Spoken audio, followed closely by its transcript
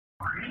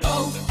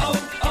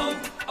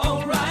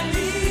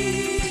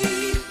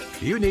O'Reilly.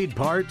 You need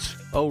parts?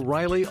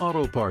 O'Reilly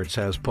Auto Parts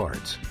has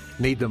parts.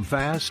 Need them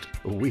fast?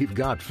 We've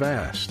got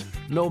fast.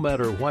 No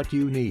matter what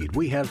you need,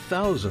 we have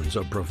thousands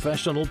of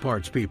professional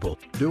parts people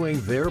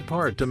doing their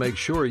part to make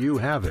sure you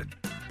have it.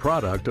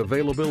 Product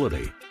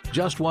availability.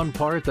 Just one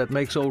part that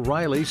makes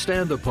O'Reilly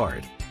stand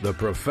apart. The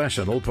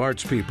professional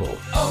parts people.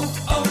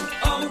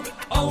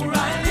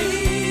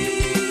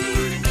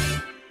 O'Reilly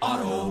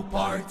Auto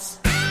Parts.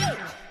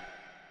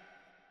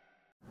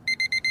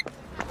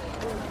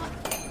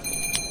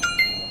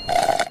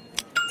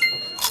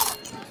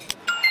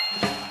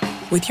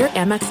 With your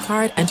Amex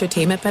card,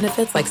 entertainment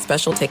benefits like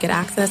special ticket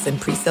access and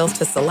pre-sales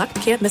to select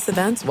can't-miss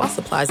events while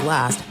supplies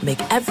last make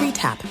every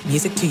tap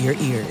music to your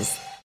ears.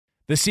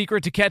 The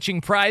secret to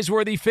catching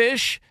prize-worthy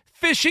fish?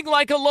 Fishing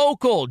like a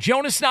local.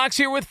 Jonas Knox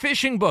here with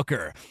Fishing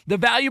Booker. The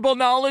valuable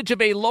knowledge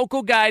of a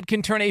local guide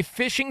can turn a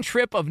fishing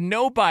trip of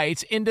no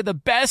bites into the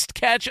best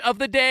catch of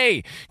the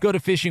day. Go to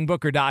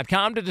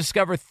fishingbooker.com to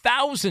discover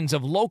thousands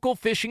of local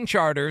fishing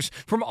charters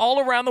from all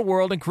around the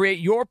world and create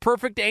your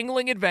perfect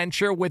angling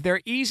adventure with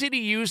their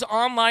easy-to-use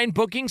online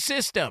booking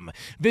system.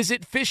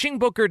 Visit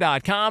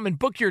fishingbooker.com and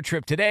book your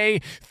trip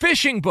today.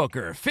 Fishing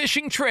Booker.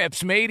 Fishing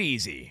trips made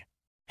easy.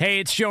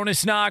 Hey, it's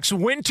Jonas Knox.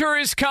 Winter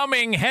is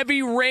coming.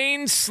 Heavy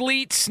rain,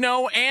 sleet,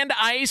 snow, and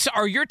ice.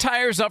 Are your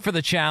tires up for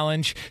the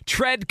challenge?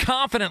 Tread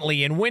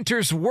confidently in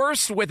winter's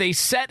worst with a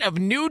set of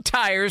new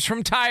tires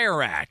from Tire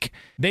Rack.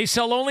 They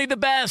sell only the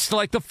best,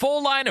 like the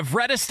full line of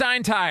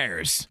Redestein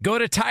tires. Go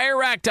to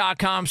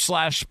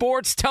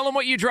TireRack.com/sports. Tell them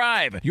what you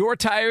drive. Your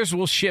tires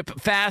will ship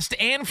fast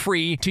and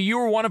free to you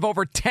or one of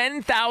over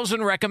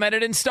 10,000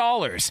 recommended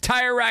installers.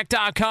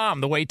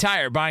 TireRack.com, the way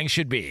tire buying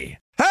should be.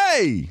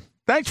 Hey!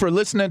 Thanks for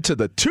listening to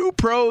the Two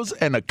Pros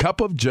and a Cup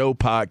of Joe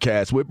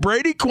podcast with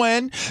Brady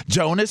Quinn,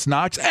 Jonas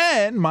Knox,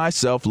 and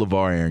myself,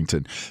 LeVar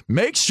Arrington.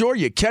 Make sure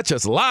you catch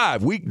us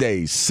live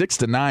weekdays 6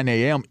 to 9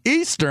 a.m.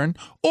 Eastern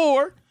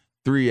or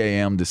 3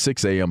 a.m. to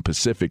 6 a.m.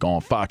 Pacific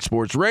on Fox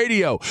Sports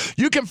Radio.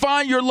 You can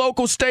find your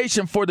local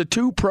station for the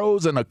Two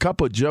Pros and a Cup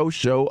of Joe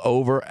show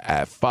over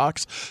at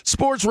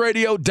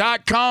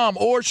foxsportsradio.com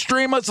or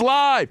stream us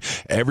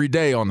live every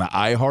day on the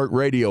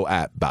iHeartRadio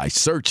app by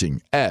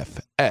searching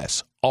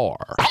FSR. Now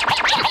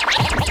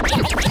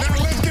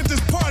let's get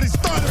this party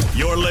started.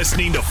 You're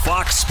listening to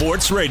Fox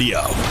Sports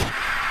Radio.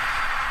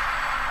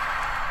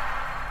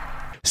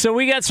 So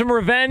we got some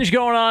revenge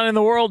going on in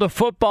the world of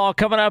football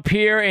coming up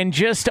here in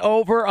just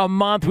over a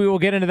month. We will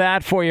get into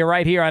that for you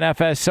right here on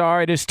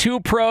FSR. It is Two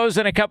Pros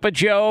and a Cup of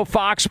Joe,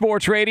 Fox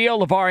Sports Radio.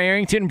 LeVar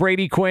Arrington,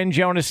 Brady Quinn,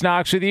 Jonas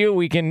Knox with you.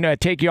 We can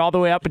take you all the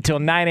way up until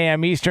 9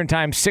 a.m. Eastern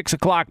Time, 6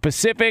 o'clock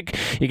Pacific.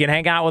 You can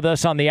hang out with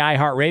us on the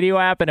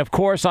iHeartRadio app and, of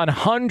course, on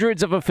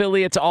hundreds of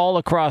affiliates all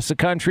across the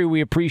country.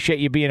 We appreciate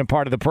you being a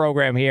part of the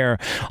program here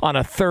on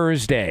a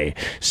Thursday.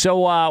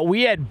 So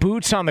we had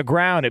boots on the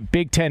ground at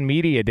Big Ten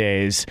Media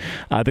Days.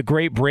 The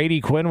great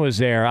Brady Quinn was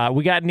there.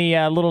 We got any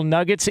little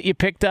nuggets that you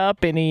picked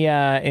up?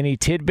 Any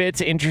tidbits,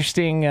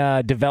 interesting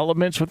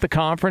developments with the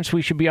conference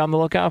we should be on the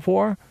lookout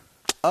for?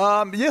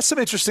 Yeah, some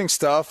interesting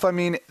stuff. I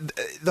mean,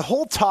 the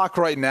whole talk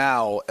right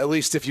now, at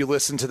least if you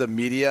listen to the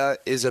media,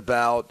 is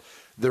about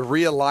the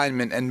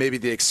realignment and maybe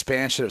the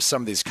expansion of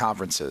some of these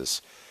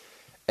conferences.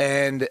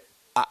 And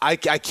I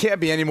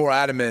can't be any more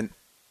adamant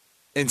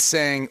in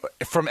saying,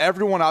 from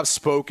everyone I've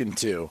spoken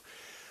to,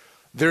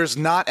 there's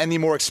not any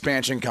more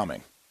expansion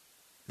coming.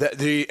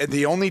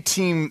 The only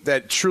team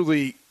that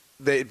truly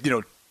any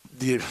of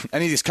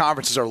these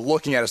conferences are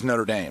looking at is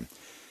Notre Dame.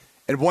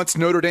 And once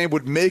Notre Dame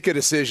would make a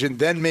decision,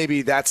 then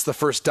maybe that's the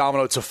first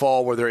domino to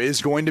fall where there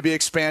is going to be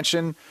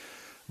expansion.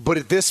 But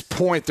at this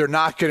point, they're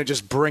not going to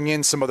just bring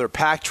in some other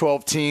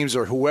Pac-12 teams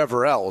or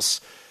whoever else.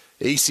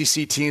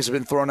 ACC teams have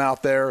been thrown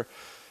out there.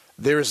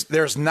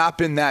 There's not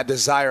been that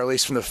desire, at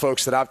least from the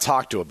folks that I've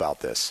talked to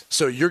about this.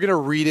 So you're going to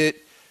read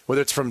it,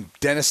 whether it's from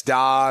Dennis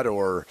Dodd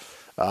or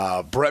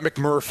Brett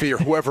McMurphy or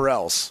whoever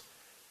else,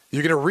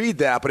 you're going to read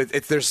that, but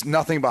there's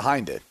nothing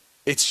behind it.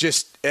 It's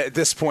just, at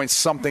this point,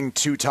 something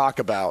to talk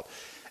about.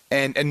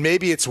 And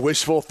maybe it's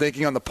wishful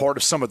thinking on the part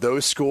of some of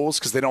those schools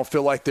because they don't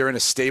feel like they're in a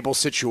stable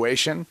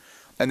situation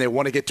and they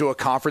want to get to a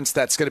conference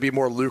that's going to be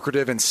more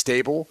lucrative and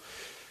stable.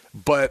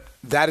 But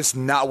that is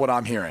not what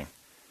I'm hearing.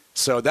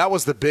 So that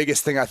was the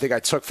biggest thing I think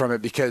I took from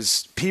it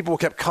because people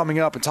kept coming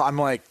up and I'm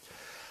like,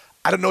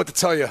 I don't know what to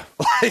tell you.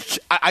 Like,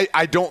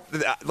 I don't,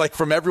 like,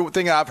 from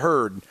everything I've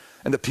heard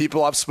and the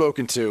people I've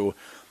spoken to,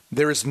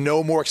 there is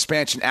no more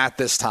expansion at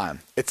this time.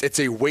 It's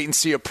a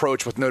wait-and-see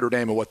approach with Notre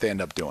Dame and what they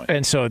end up doing.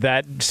 And so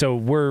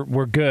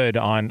we're good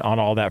on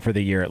all that for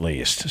the year at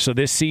least. So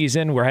this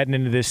season, we're heading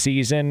into this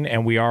season,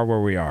 and we are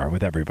where we are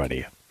with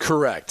everybody.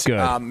 Correct. Good.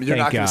 You're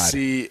not going to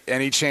see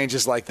any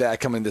changes like that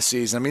coming this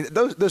season. I mean,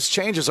 those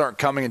changes aren't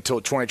coming until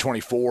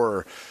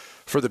 2024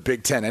 for the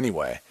Big Ten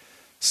anyway.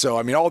 So,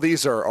 I mean, all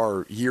these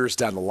are years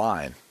down the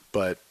line.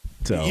 But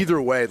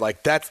either way,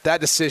 like that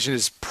decision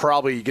is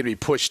probably going to be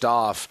pushed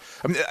off.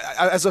 I mean,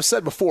 as I've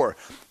said before,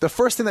 the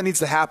first thing that needs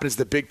to happen is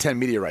the Big Ten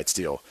media rights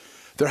deal.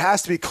 There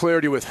has to be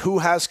clarity with who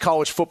has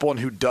college football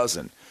and who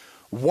doesn't.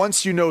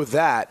 Once you know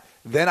that,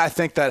 then I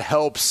think that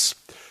helps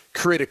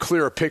create a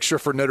clearer picture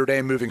for Notre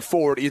Dame moving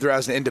forward, either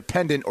as an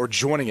independent or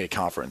joining a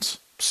conference.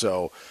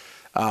 So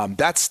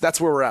that's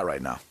where we're at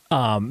right now.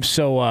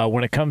 So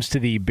when it comes to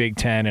the Big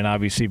Ten and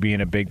obviously being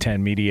a Big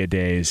Ten Media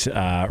Days,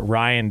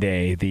 Ryan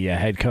Day, the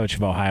head coach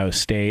of Ohio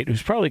State,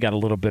 who's probably got a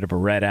little bit of a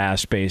red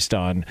ass based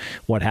on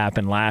what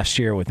happened last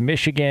year with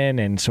Michigan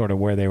and sort of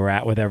where they were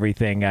at with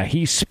everything,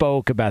 he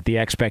spoke about the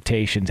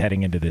expectations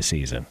heading into this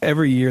season.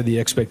 Every year the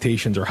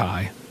expectations are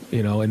high,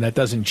 and that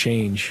doesn't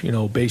change,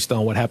 based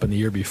on what happened the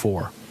year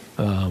before.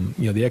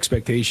 The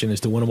expectation is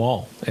to win them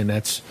all, and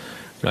that's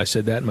I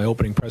said that in my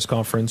opening press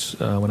conference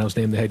when I was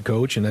named the head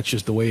coach, and that's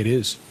just the way it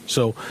is.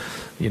 So,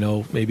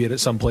 maybe at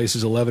some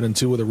places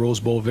 11-2 with a Rose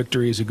Bowl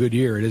victory is a good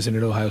year. It isn't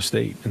at Ohio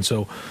State. And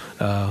so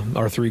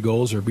our 3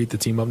 goals are beat the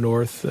team up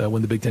north,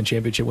 win the Big Ten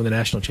championship, win the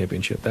national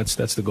championship.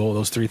 That's the goal.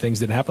 Those 3 things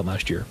didn't happen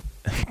last year.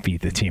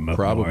 Beat the team up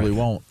Probably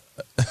north.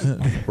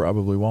 won't.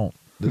 Probably won't.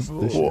 This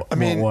year. I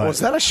mean, was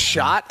that a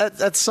shot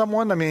at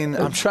someone? I mean,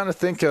 I'm trying to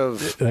think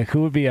of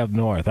who would be up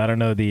north. I don't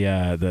know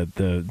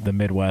the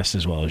Midwest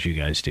as well as you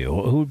guys do.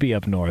 Who would be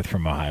up north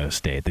from Ohio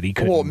State that he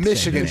couldn't? Well,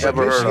 Michigan.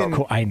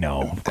 I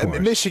know. Of course.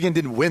 Michigan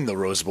didn't win the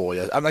Rose Bowl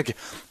yet.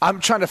 I'm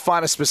trying to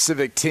find a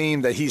specific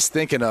team that he's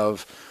thinking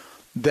of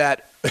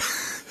that.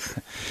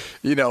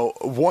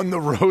 Won the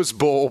Rose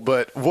Bowl,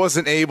 but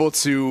wasn't able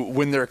to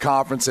win their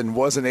conference and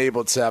wasn't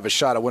able to have a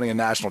shot at winning a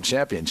national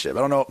championship. I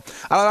don't know.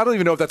 I don't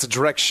even know if that's a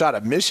direct shot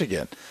at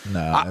Michigan. No.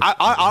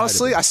 I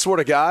honestly, I swear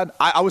to God,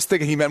 I was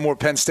thinking he meant more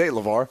Penn State,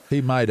 LeVar.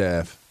 He might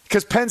have.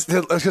 Because Penn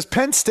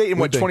State in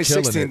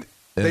 2016,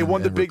 they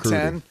won the Big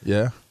Ten.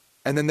 Yeah.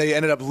 And then they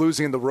ended up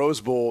losing in the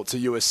Rose Bowl to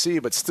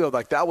USC, but still,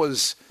 that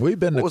was. We've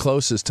been the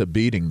closest to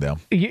beating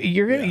them.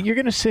 You're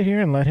gonna sit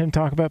here and let him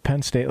talk about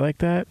Penn State like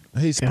that?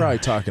 He's probably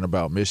talking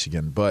about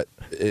Michigan, but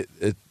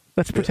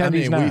let's pretend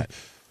he's not.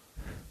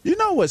 You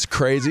know what's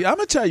crazy? I'm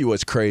gonna tell you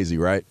what's crazy,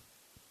 right?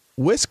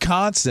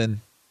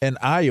 Wisconsin and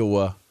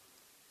Iowa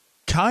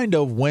kind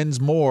of wins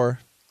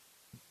more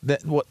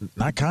than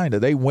not kind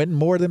of. They win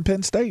more than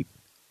Penn State.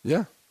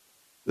 Yeah.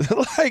 It's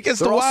they're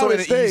the also in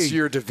an thing.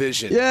 easier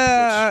division.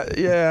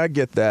 Yeah, I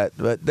get that,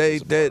 but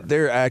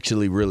they're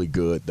actually really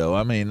good, though.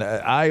 I mean,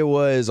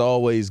 Iowa is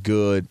always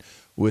good.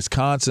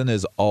 Wisconsin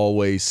is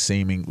always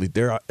seemingly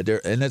they're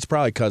and it's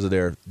probably because of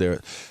their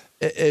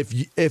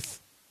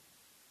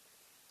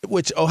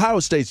which Ohio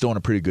State's doing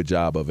a pretty good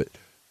job of it.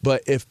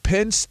 But if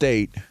Penn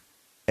State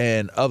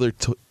and other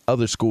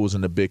schools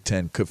in the Big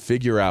Ten could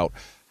figure out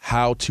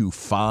how to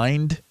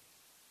find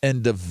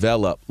and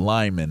develop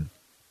linemen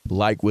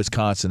like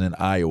Wisconsin and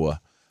Iowa,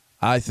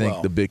 I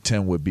think the Big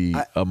Ten would be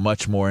a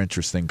much more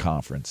interesting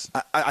conference.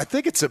 I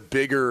think it's a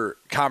bigger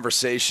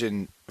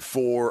conversation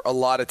for a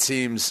lot of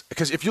teams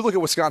because if you look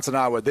at Wisconsin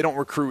and Iowa, they don't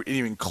recruit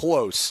even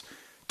close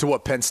to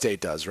what Penn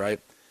State does,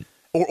 right?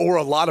 Or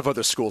a lot of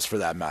other schools for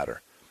that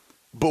matter.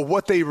 But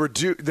what they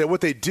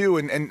do,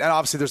 and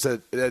obviously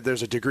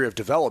there's a degree of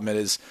development,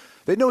 is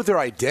they know their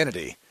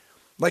identity.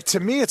 Like,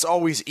 to me, it's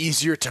always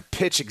easier to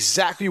pitch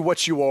exactly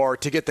what you are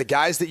to get the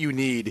guys that you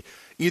need,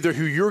 either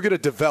who you're going to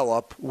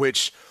develop,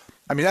 which,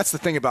 I mean, that's the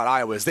thing about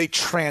Iowa is they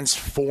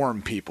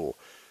transform people.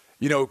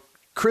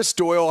 Chris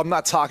Doyle, I'm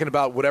not talking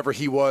about whatever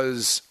he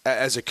was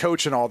as a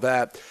coach and all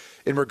that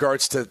in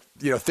regards to,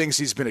 things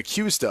he's been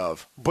accused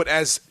of, but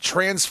as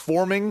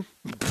transforming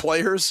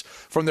players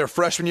from their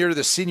freshman year to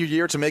their senior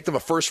year to make them a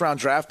first-round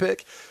draft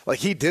pick, like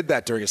he did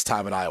that during his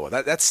time in Iowa.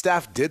 That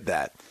staff did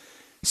that.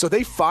 So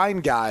they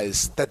find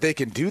guys that they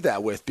can do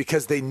that with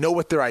because they know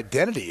what their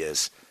identity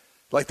is.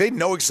 Like, they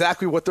know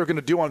exactly what they're going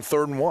to do on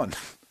 3rd and 1.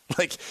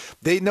 Like,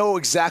 they know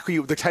exactly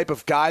the type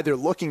of guy they're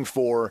looking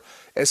for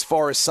as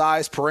far as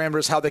size,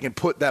 parameters, how they can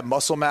put that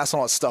muscle mass and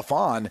all that stuff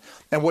on,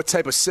 and what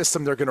type of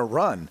system they're going to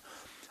run.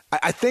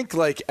 I think,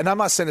 and I'm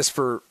not saying this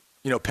for,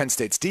 Penn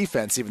State's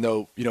defense, even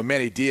though,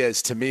 Manny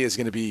Diaz, to me, is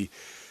going to be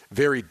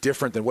very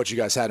different than what you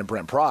guys had in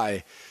Brent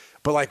Pry.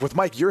 But, with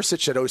Mike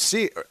Yurcich at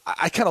OC,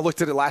 I kind of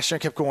looked at it last year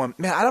and kept going,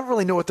 man, I don't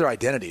really know what their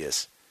identity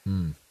is.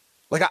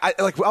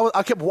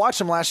 I kept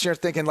watching them last year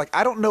thinking,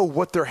 I don't know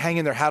what they're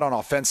hanging their hat on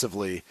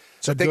offensively.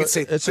 So they can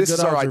say, this is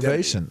our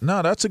observation. Identity.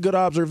 No, that's a good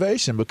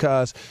observation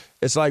because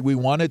it's like we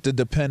wanted to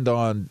depend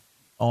on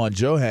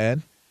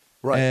Johan.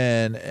 Right.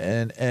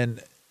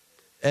 And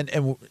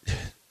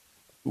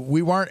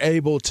we weren't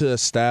able to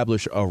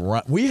establish a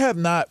run. We have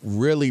not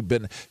really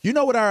been – you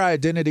know what our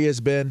identity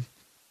has been?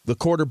 The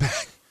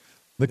quarterback.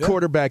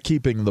 Quarterback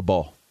keeping the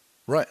ball.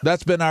 Right.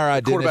 That's been our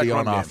identity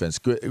on offense.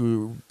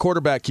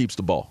 Quarterback keeps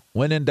the ball.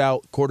 When in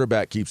doubt,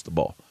 quarterback keeps the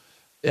ball.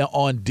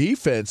 On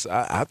defense,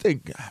 I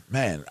think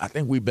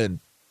we've been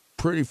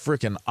pretty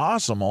freaking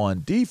awesome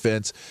on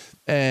defense.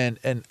 And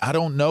I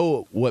don't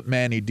know what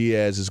Manny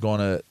Diaz is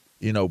going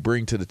to,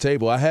 bring to the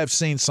table. I have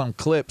seen some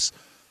clips,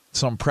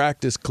 some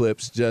practice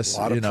clips, just,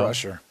 a lot of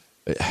pressure.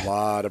 A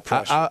lot of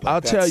pressure.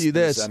 I'll tell you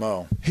this.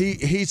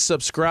 He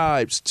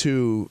subscribes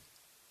to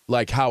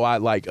how I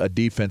like a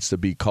defense to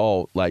be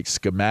called,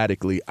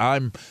 schematically.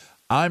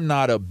 I'm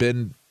not a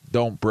bend,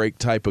 don't break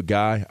type of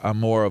guy. I'm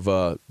more of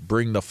a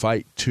bring the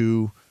fight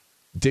to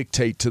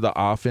dictate to the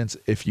offense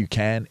if you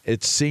can.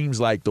 It seems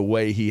like the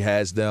way he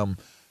has them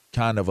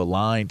kind of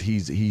aligned,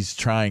 he's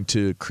trying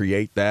to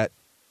create that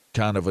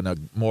kind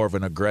of more of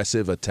an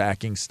aggressive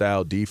attacking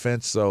style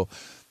defense. So,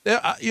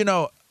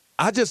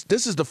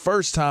 this is the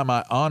first time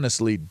I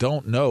honestly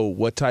don't know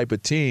what type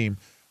of team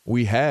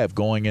we have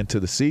going into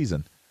the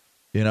season,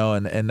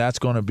 and that's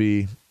going to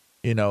be,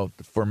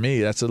 for me,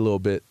 that's a little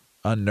bit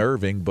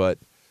unnerving, but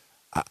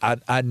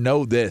I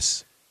know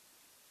this.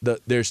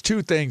 There's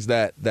two things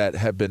that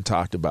have been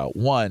talked about.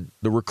 One,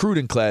 the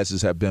recruiting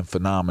classes have been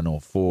phenomenal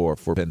for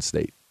Penn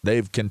State.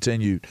 They've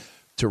continued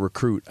to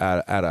recruit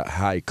at a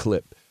high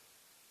clip.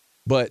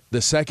 But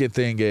the second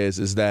thing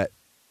is that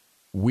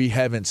we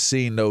haven't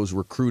seen those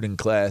recruiting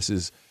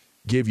classes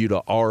give you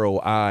the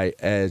ROI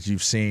as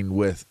you've seen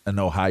with an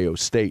Ohio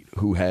State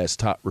who has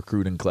top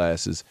recruiting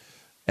classes.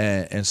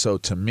 And so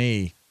to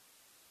me,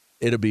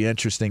 it'll be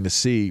interesting to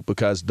see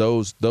because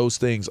those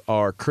things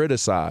are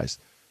criticized.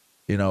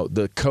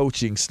 The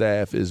coaching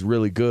staff is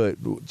really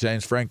good.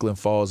 James Franklin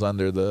falls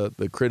under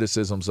the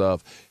criticisms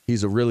of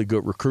he's a really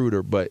good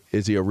recruiter, but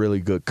is he a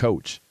really good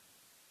coach?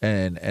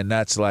 And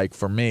that's like,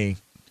 for me,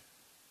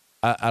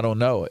 I don't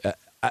know.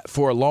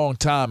 For a long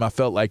time, I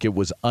felt like it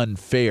was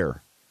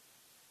unfair.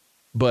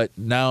 But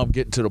now I'm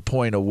getting to the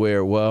point of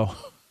where,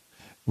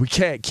 we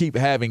can't keep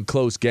having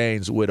close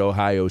games with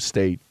Ohio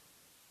State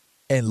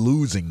and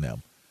losing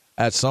them.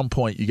 At some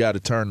point, you got to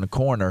turn the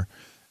corner.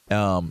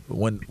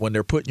 When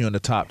they're putting you in the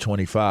top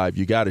 25,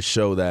 you got to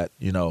show that,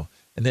 and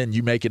then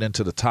you make it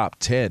into the top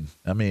 10.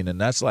 I mean, and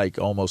that's like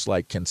almost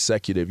like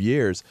consecutive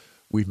years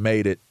we've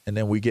made it, and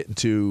then we get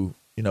into,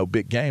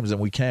 big games, and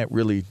we can't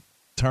really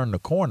turn the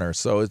corner.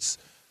 So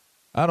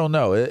I don't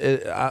know.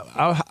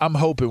 I'm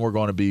hoping we're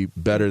going to be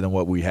better than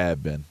what we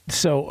have been.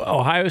 So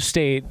Ohio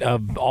State,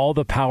 of all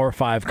the Power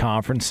 5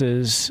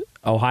 conferences,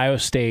 Ohio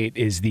State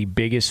is the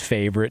biggest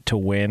favorite to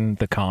win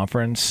the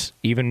conference,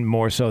 even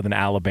more so than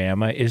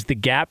Alabama. Is the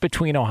gap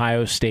between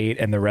Ohio State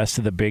and the rest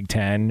of the Big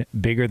Ten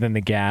bigger than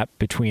the gap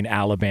between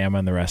Alabama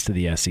and the rest of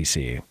the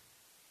SEC?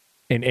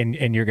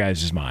 In your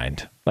guys'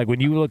 mind, like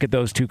when you look at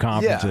those two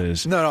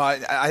conferences. Yeah. No.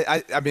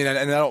 I mean, and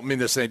I don't mean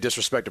this any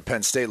disrespect to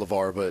Penn State,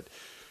 LeVar, but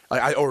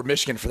or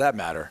Michigan for that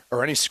matter,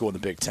 or any school in the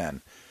Big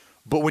Ten.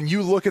 But when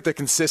you look at the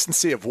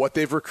consistency of what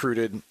they've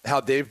recruited,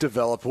 how they've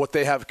developed, what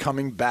they have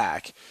coming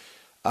back.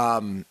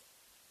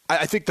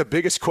 I think the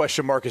biggest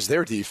question mark is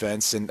their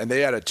defense, and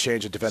they had a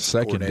change of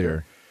defensive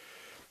coordinator.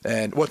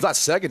 And it's not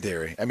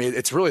secondary. I mean,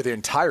 it's really the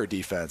entire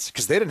defense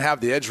because they didn't have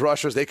the edge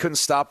rushers. They couldn't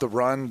stop the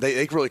run.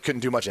 They really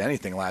couldn't do much of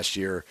anything last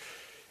year.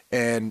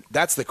 And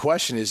that's the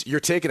question is you're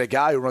taking a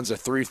guy who runs a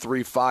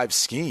 3-3-5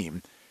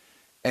 scheme,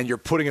 and you're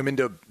putting him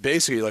into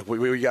basically like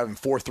we got him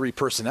 4-3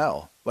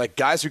 personnel. Like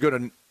guys who go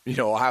to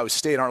Ohio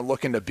State aren't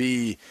looking to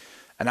be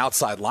an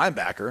outside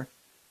linebacker.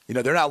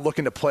 They're not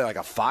looking to play like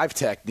a 5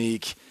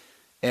 technique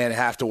and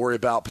have to worry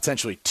about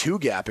potentially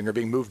 2-gapping or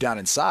being moved down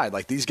inside.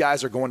 Like these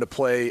guys are going to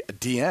play a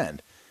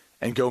D-end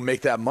and go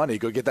make that money,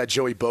 go get that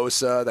Joey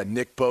Bosa, that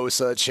Nick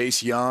Bosa,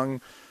 Chase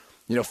Young,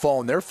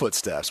 follow in their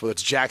footsteps, whether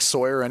it's Jack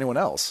Sawyer or anyone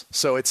else.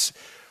 So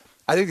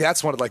I think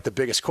that's one of like the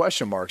biggest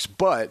question marks.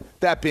 But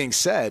that being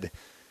said,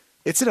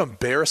 it's an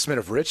embarrassment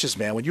of riches,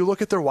 man. When you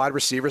look at their wide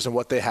receivers and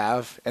what they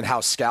have and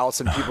how scouts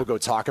and people go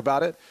talk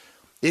about it,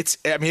 it's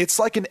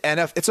like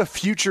it's a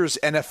futures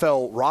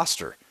NFL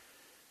roster.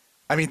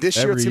 I mean, this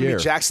year it's going to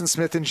be Jackson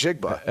Smith and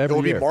Jigba. It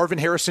will be Marvin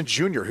Harrison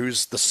Jr.,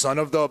 who's the son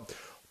of the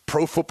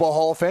Pro Football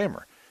Hall of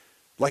Famer.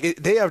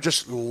 They have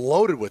just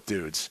loaded with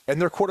dudes, and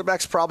their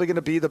quarterback's probably going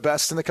to be the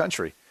best in the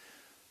country.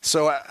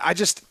 So I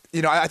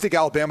think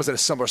Alabama's in a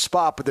similar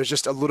spot, but there's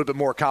just a little bit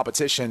more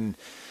competition,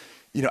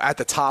 at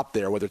the top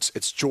there, whether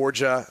it's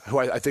Georgia, who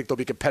I think they'll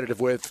be competitive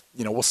with.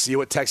 We'll see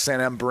what Texas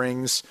A&M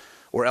brings,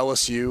 or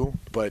LSU,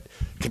 but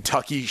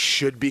Kentucky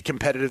should be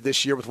competitive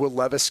this year with Will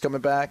Levis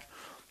coming back,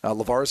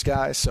 LeVar's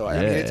guy. So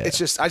I mean, I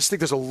just think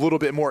there's a little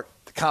bit more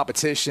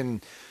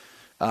competition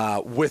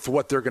with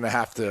what they're going to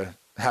have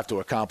to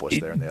accomplish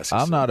there in the SEC.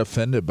 I'm not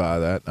offended by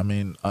that. I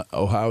mean,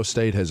 Ohio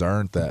State has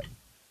earned that.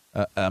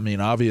 I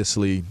mean,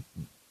 obviously,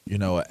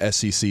 a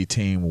SEC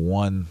team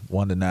won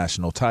the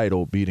national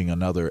title, beating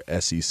another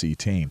SEC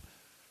team.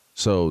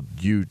 So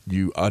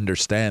you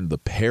understand the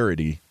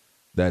parity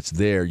that's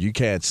there. You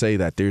can't say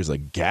that there's a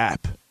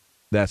gap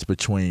that's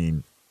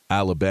between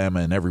Alabama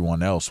and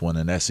everyone else when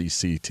an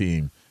SEC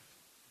team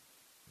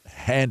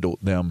handled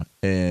them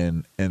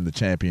in the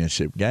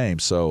championship game.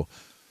 So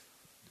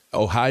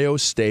Ohio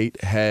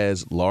State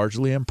has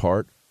largely in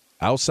part,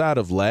 outside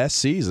of last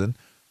season,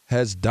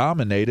 has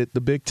dominated the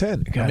Big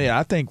Ten. Okay. I mean,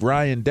 I think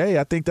Ryan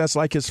Day, that's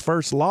like his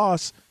first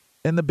loss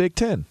in the Big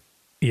Ten.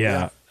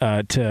 Yeah.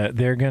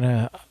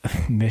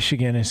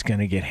 Michigan is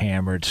gonna get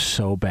hammered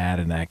so bad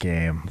in that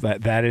game.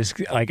 That is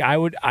like I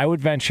would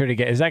venture to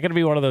get. Is that going to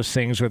be one of those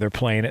things where they're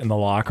playing it in the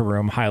locker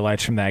room?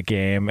 Highlights from that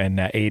game and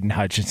Aiden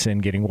Hutchinson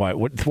getting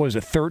what was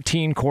it?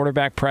 13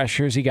 quarterback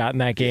pressures he got in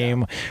that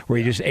game where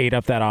he just ate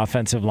up that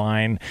offensive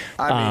line.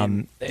 I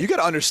mean, you got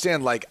to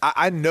understand. Like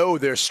I know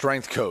their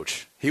strength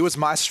coach. He was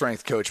my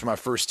strength coach for my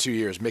first 2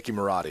 years, Mickey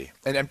Marotti.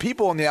 And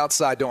people on the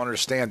outside don't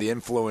understand the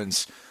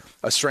influence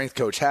a strength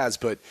coach has,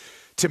 but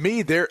to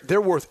me,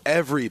 they're worth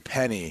every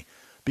penny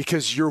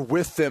because you're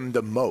with them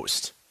the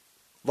most.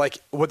 Like,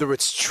 whether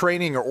it's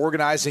training or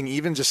organizing,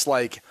 even just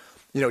like,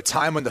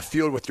 time on the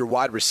field with your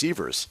wide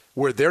receivers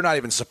where they're not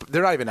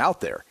even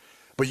out there,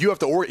 but you have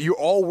to, you're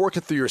all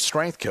working through your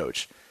strength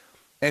coach.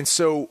 And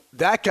so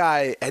that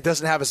guy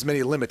doesn't have as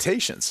many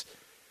limitations.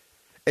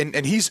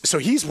 And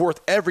he's worth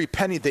every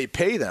penny they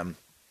pay them.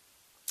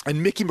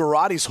 And Mickey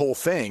Marotti's whole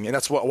thing, and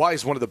that's why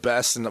he's one of the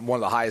best and one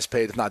of the highest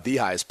paid, if not the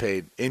highest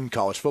paid in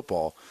college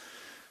football.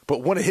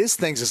 But one of his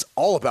things is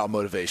all about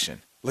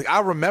motivation. Like, I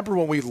remember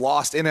when we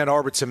lost in Ann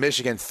Arbor to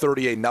Michigan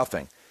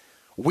 38-0.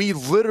 We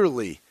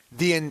literally,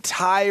 the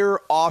entire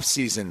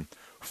offseason,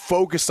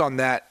 focused on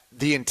that,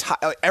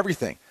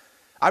 everything.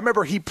 I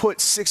remember he put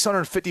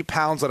 650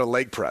 pounds on a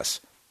leg press.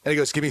 And he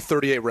goes, give me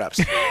 38 reps.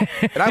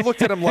 And I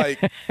looked at him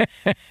like,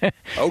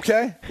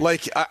 okay.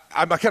 Like,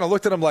 I kind of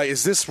looked at him like,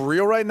 is this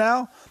real right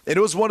now? And it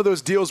was one of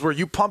those deals where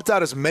you pumped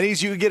out as many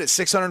as you could get at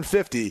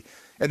 650,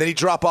 and then he'd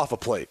drop off a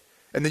plate.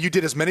 And then you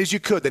did as many as you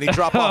could, then he'd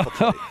drop off a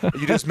plate.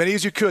 And you did as many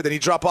as you could, then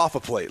he'd drop off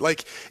a plate.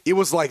 Like, it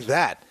was like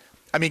that.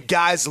 I mean,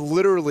 guys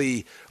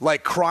literally,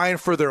 like, crying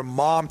for their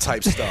mom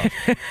type stuff.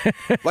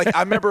 Like, I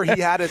remember he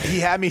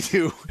had me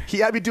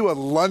do a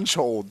lunge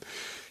hold.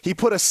 He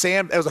put it was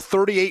a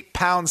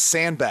 38-pound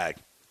sandbag.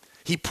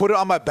 He put it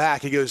on my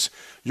back. He goes,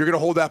 you're going to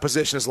hold that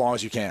position as long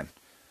as you can.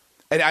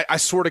 And I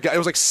swear to God, it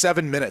was like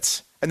 7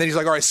 minutes. And then he's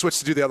like, all right, switch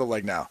to do the other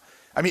leg now.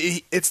 I mean,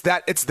 it's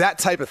that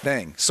type of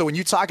thing. So when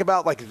you talk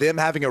about, like, them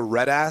having a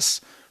red ass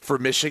for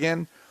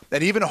Michigan,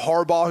 and even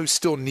Harbaugh, who's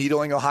still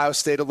needling Ohio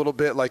State a little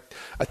bit, like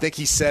I think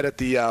he said at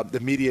the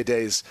media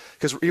days,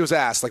 because he was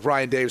asked, like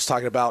Ryan Day was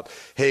talking about,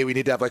 hey, we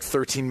need to have like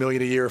 $13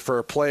 million a year for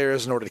our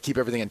players in order to keep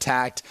everything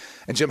intact.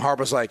 And Jim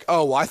Harbaugh's like,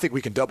 oh, well, I think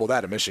we can double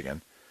that at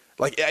Michigan.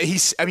 Like,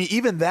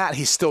 even that,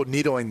 he's still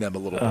needling them a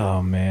little bit.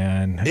 Oh,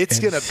 man. It's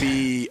going to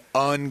be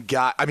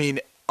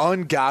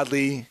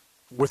ungodly,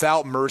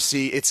 without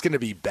mercy. It's going to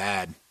be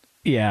bad.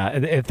 Yeah,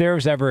 if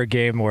there's ever a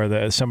game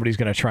where somebody's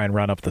going to try and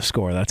run up the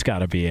score, that's got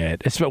to be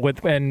it. It's with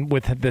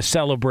the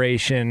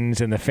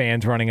celebrations and the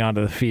fans running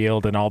onto the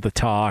field and all the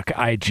talk.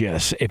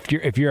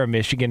 If you're a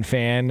Michigan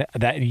fan,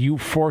 that you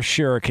for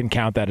sure can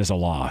count that as a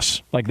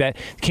loss. Like, that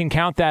can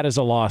count that as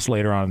a loss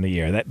later on in the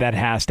year. That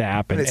has to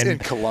happen. And it's in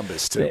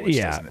Columbus too. Which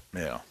yeah.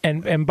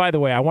 And by the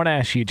way, I want to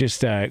ask you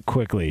just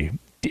quickly.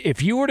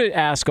 If you were to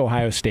ask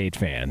Ohio State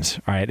fans,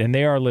 all right, and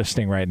they are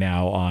listening right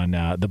now on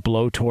the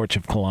Blowtorch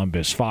of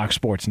Columbus, Fox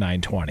Sports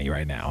 920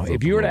 right now.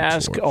 If you were to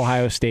ask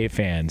Ohio State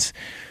fans,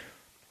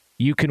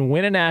 you can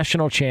win a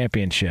national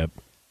championship,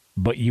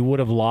 but you would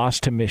have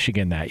lost to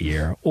Michigan that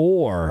year,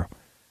 or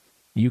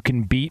you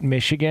can beat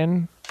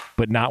Michigan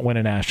but not win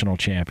a national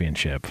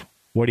championship.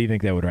 What do you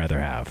think they would rather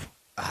have?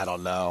 I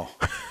don't know.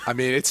 I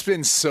mean, it's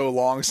been so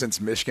long since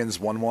Michigan's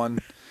won one.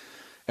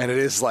 And it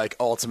is like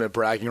ultimate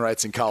bragging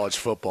rights in college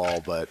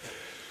football, but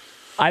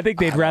I think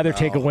they'd rather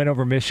take a win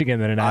over Michigan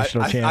than a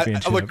national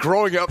championship. Look,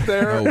 growing up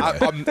there, no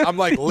I'm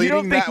like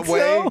leaning that way.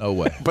 So? No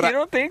way. But you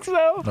don't think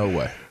so? No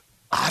way.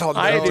 I don't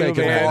know.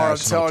 I'm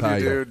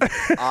telling you, dude.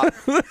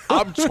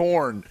 I'm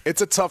torn.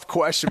 It's a tough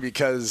question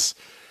because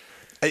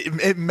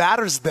it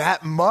matters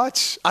that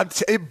much.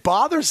 It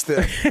bothers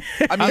them.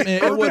 I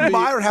mean Urban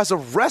Meyer has a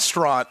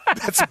restaurant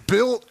that's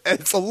built.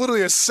 It's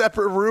literally a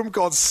separate room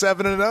called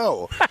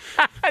 7-0.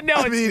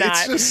 No, it's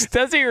not.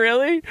 Does he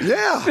really?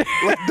 Yeah.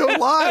 Like, no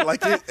lie.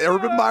 Like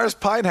Urban Meyer's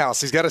Pine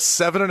House. He's got a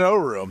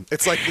 7-0 room.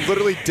 It's like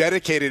literally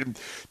dedicated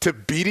to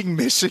beating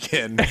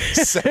Michigan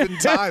 7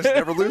 times,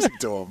 never losing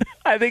to them.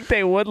 I think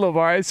they would,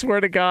 LeVar. I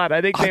swear to God.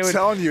 I think they would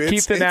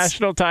keep the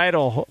national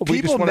title.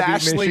 People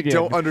nationally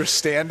don't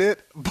understand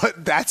it,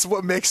 but that's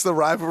what makes the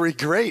rivalry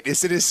great.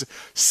 It is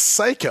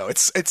psycho.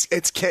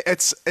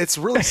 It's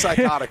really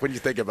psychotic when you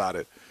think about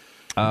it.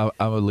 I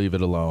would leave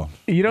it alone.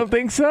 You don't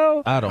think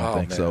so? I don't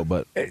think so,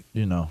 but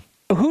you know.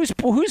 Who's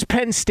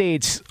Penn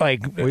State's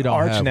arch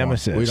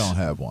nemesis? We don't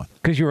have one.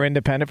 Because you were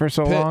independent for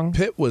so long?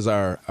 Pitt was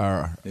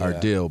our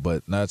deal,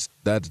 but that's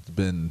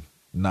been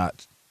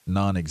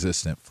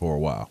non-existent for a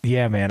while.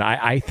 Yeah, man.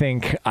 I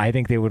think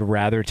they would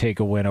rather take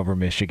a win over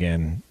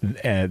Michigan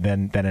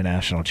than a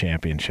national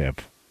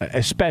championship.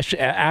 Especially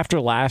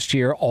after last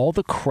year, all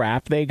the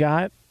crap they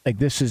got. Like,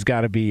 this has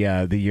got to be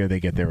the year they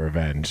get their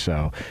revenge.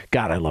 So,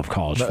 God, I love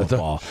college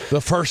football.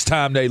 The first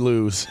time they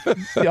lose.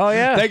 Oh,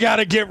 yeah. They got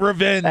to get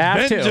revenge.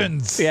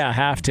 Vengeance. Yeah,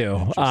 have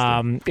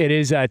to. It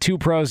is Two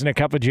Pros and a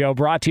Cup of Joe,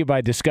 brought to you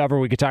by Discover.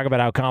 We could talk about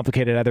how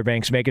complicated other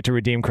banks make it to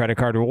redeem credit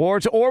card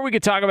rewards, or we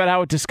could talk about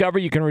how at Discover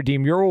you can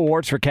redeem your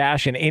rewards for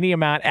cash in any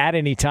amount at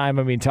any time.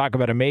 I mean, talk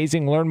about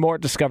amazing. Learn more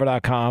at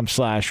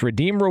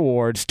discover.com/redeem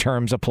rewards.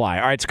 Terms apply.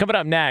 All right, so coming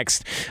up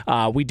next,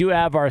 we do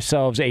have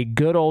ourselves a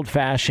good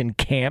old-fashioned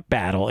camp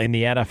battle in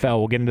the NFL.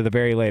 We'll get into the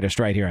very latest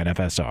right here on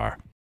FSR.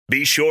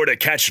 Be sure to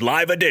catch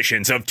live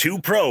editions of Two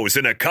Pros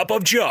and a Cup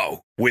of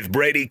Joe with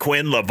Brady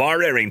Quinn,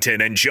 LeVar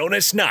Arrington, and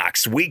Jonas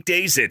Knox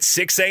weekdays at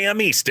 6 a.m.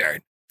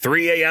 Eastern,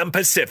 3 a.m.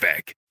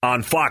 Pacific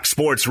on Fox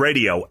Sports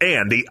Radio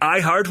and the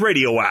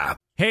iHeartRadio app.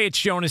 Hey,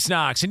 it's Jonas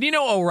Knox, and you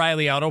know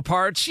O'Reilly Auto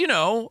Parts, you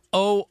know,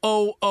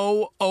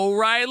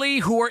 O'Reilly,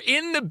 who are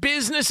in the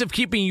business of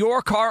keeping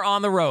your car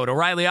on the road.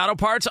 O'Reilly Auto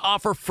Parts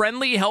offer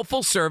friendly,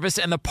 helpful service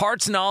and the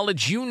parts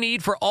knowledge you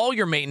need for all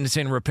your maintenance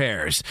and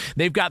repairs.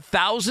 They've got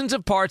thousands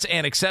of parts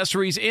and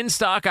accessories in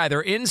stock,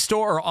 either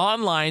in-store or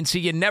online, so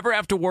you never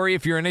have to worry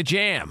if you're in a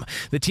jam.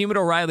 The team at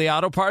O'Reilly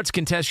Auto Parts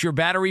can test your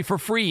battery for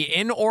free,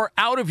 in or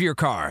out of your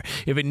car.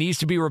 If it needs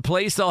to be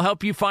replaced, they'll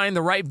help you find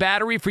the right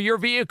battery for your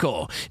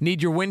vehicle.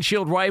 Need your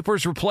windshield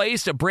wipers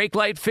replaced, a brake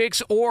light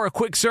fix, or a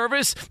quick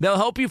service? They'll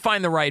help you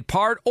find the right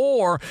part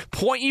or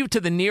point you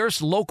to the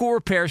nearest local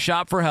repair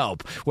shop for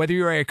help. Whether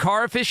you're a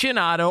car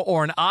aficionado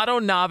or an auto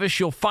novice,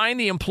 you'll find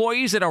the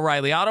employees at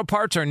O'Reilly Auto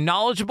Parts are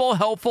knowledgeable,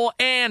 helpful,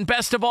 and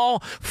best of all,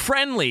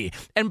 friendly.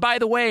 And by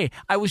the way,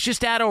 I was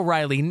just at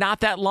O'Reilly not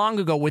that long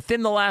ago,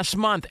 within the last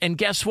month, and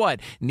guess what?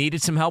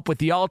 Needed some help with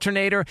the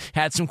alternator,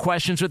 had some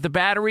questions with the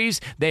batteries.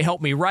 They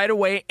helped me right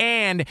away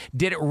and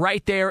did it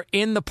right there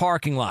in the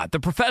parking lot. The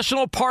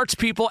professional parts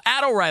people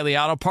at O'Reilly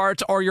Auto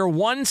Parts are your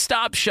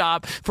one-stop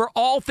shop for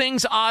all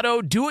things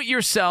auto,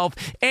 do-it-yourself,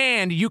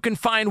 and you can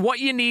find what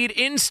you need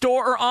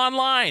in-store or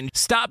online.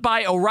 Stop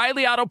by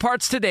O'Reilly Auto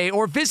Parts today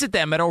or visit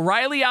them at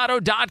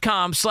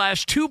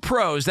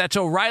O'ReillyAuto.com/2pros. That's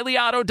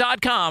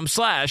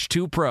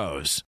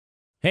O'ReillyAuto.com/2pros.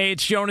 Hey,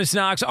 it's Jonas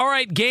Knox. All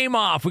right, game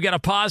off. We got to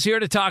pause here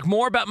to talk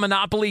more about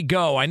Monopoly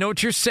Go. I know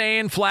what you're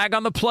saying, flag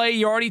on the play.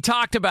 You already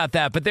talked about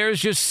that, but there's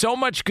just so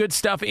much good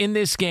stuff in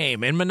this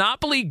game. In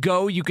Monopoly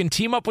Go, you can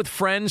team up with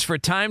friends for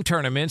time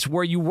tournaments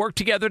where you work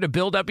together to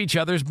build up each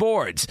other's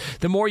boards.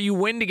 The more you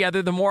win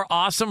together, the more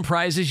awesome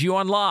prizes you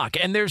unlock,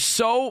 and there's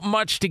so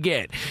much to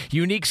get.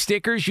 Unique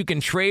stickers you can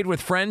trade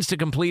with friends to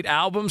complete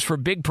albums for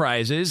big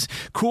prizes,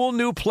 cool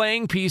new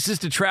playing pieces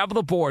to travel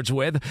the boards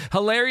with,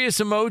 hilarious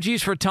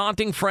emojis for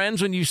taunting friends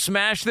when you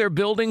smash their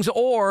buildings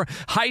or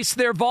heist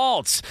their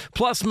vaults.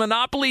 Plus,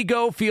 Monopoly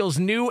Go feels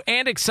new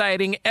and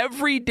exciting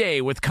every day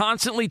with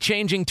constantly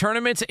changing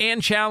tournaments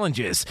and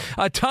challenges.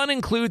 A ton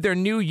include their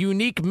new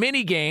unique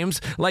mini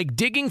games like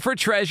digging for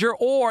treasure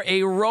or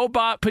a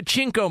robot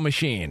pachinko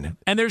machine.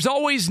 And there's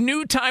always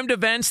new timed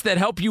events that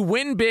help you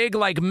win big,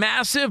 like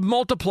massive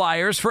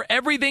multipliers for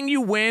everything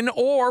you win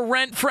or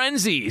rent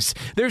frenzies.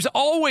 There's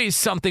always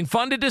something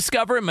fun to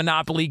discover in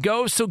Monopoly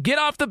Go, so get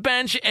off the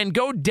bench and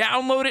go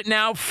download it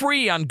now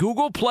free on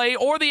Google Play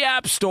or the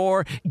App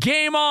Store.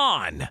 Game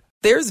on!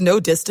 There's no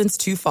distance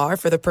too far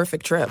for the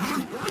perfect trip.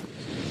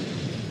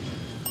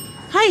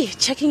 Hi,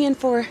 checking in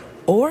for...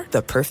 Or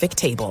the perfect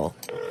table.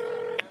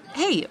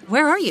 Hey,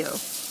 where are you?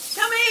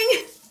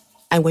 Coming!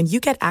 And when you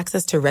get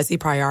access to Resi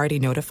Priority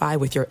Notify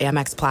with your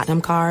Amex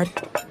Platinum card...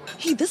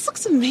 Hey, this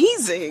looks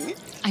amazing!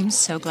 I'm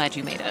so glad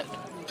you made it.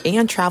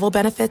 And travel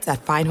benefits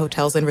at fine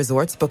hotels and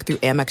resorts booked through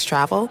Amex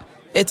Travel,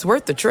 it's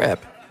worth the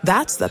trip.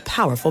 That's the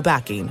powerful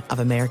backing of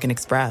American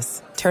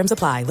Express. Terms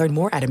apply. Learn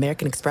more at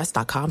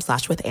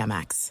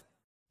americanexpress.com/withAmex.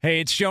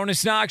 Hey, it's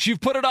Jonas Knox.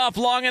 You've put it off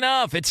long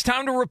enough. It's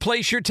time to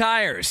replace your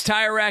tires.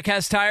 Tire Rack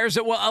has tires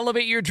that will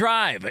elevate your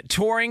drive.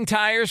 Touring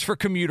tires for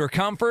commuter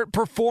comfort,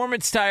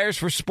 performance tires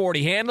for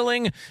sporty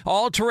handling,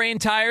 all-terrain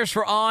tires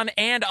for on-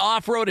 and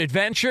off-road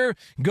adventure.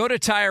 Go to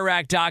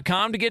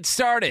TireRack.com to get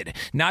started.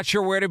 Not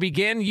sure where to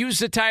begin? Use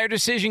the Tire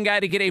Decision Guide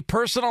to get a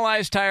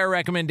personalized tire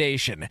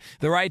recommendation.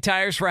 The right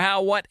tires for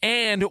how, what,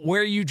 and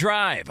where you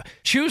drive.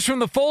 Choose from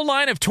the full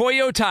line of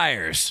Toyo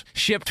tires.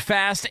 Shipped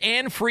fast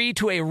and free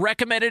to a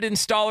recommended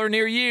installer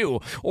near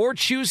you, or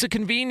choose the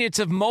convenience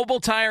of mobile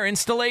tire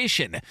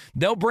installation.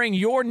 They'll bring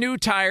your new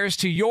tires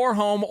to your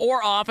home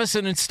or office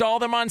and install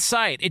them on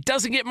site. It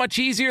doesn't get much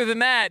easier than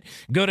that.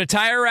 Go to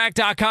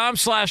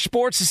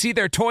TireRack.com/sports to see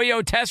their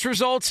Toyo test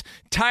results,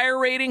 tire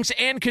ratings,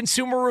 and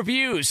consumer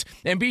reviews.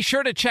 And be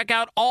sure to check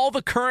out all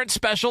the current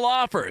special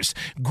offers.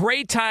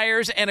 Great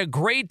tires and a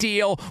great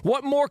deal.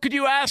 What more could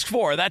you ask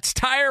for? That's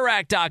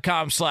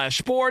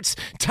TireRack.com/sports.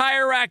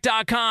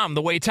 TireRack.com,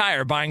 the way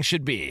tire buying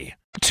should be.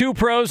 Two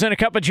pros and a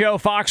cup of Joe,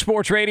 Fox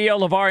Sports Radio.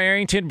 LeVar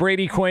Arrington,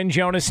 Brady Quinn,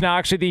 Jonas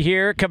Knox with you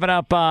here. Coming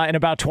up in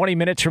about 20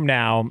 minutes from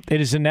now, it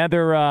is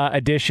another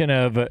edition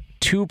of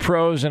Two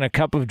Pros and a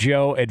Cup of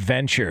Joe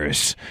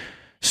Adventures,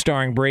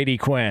 starring Brady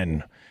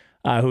Quinn,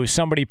 who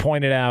somebody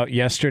pointed out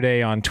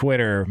yesterday on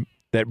Twitter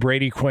that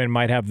Brady Quinn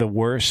might have the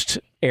worst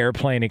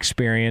airplane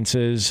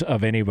experiences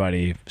of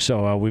anybody.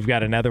 So we've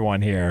got another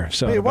one here.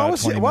 So hey, why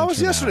was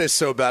yesterday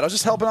so bad? I was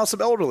just helping out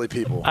some elderly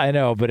people. I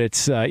know, but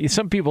it's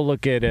some people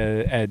look at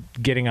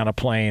getting on a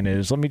plane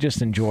as, let me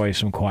just enjoy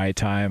some quiet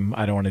time.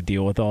 I don't want to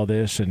deal with all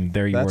this. And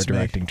there you were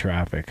directing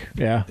traffic.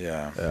 Yeah.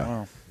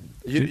 Well,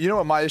 you know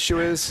what my issue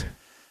is?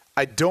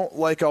 I don't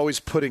like always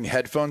putting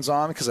headphones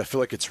on because I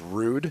feel like it's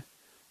rude.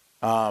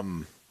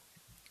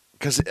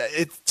 Because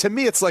to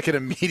me, it's like an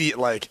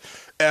immediate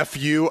F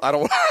you. I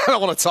don't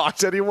want to talk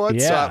to anyone.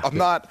 Yeah. So I'm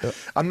not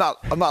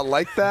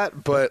like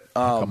that. But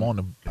I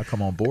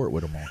come on board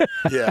with them on.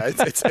 Yeah,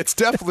 it's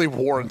definitely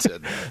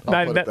warranted.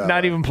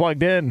 Not even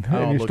plugged in. I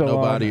don't look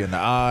nobody in the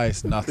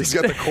eyes. Nothing. He's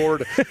got the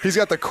cord. He's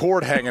got the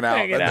cord hanging out.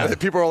 And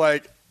people are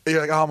like,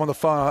 You're like, oh, I'm on the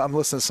phone. I'm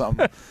listening to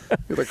something.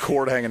 You got a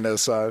cord hanging to the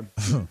side.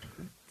 So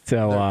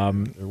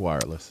they're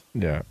wireless.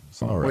 Yeah.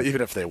 It's all right. Well,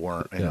 even if they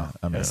weren't, you know,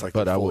 I mean, it's like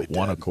but I fully would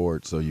want a dead.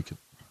 cord so you could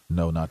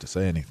know not to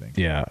say anything.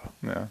 Yeah.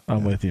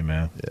 I'm with you,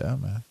 man. Yeah,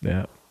 man.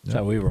 Yeah. That's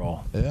how we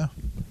roll. Yeah.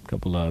 A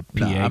couple of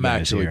PA I'm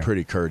guys actually here.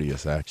 pretty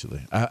courteous,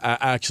 actually. I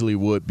actually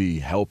would be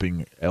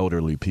helping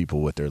elderly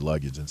people with their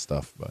luggage and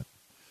stuff, but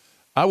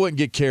I wouldn't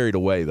get carried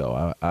away,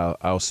 though.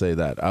 I'll say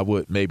that. I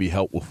would maybe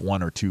help with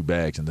 1 or 2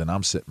 bags, and then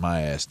I'm sitting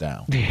my ass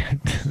down.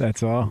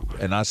 That's all.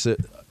 And I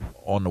sit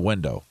on the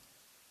window.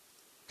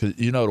 Because,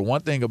 you know, the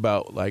one thing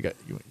about, like,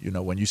 you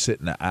know, when you sit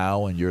in the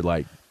aisle and you're,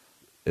 like,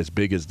 as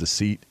big as the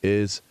seat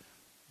is,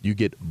 you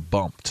get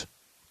bumped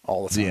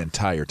all the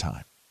entire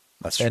time.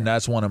 That's true. And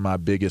that's one of my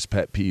biggest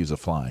pet peeves of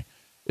flying,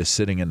 is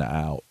sitting in the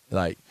aisle.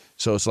 Like,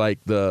 so it's like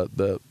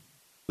the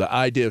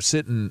idea of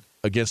sitting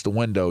against the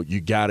window, you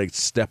got to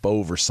step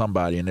over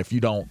somebody. And if you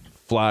don't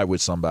fly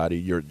with somebody,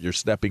 you're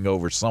stepping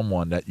over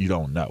someone that you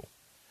don't know.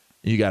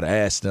 You got to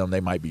ask them. They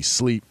might be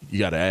asleep. You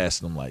got to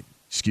ask them, like,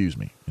 excuse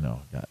me, you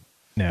know.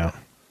 Yeah.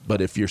 But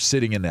if you're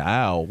sitting in the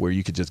aisle where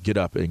you could just get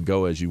up and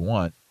go as you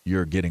want,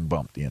 you're getting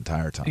bumped the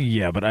entire time.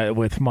 Yeah, but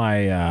with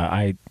my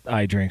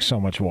I drink so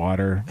much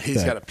water.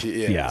 He's got to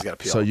pee. Yeah, he's got to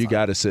pee. So all the you time.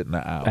 got to sit in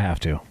the aisle. I have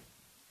to.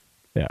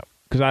 Yeah,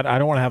 because I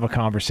don't want to have a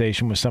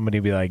conversation with somebody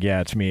and be like,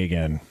 yeah, it's me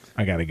again.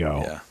 I got to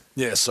go.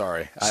 Yeah,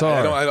 sorry.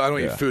 Sorry. I don't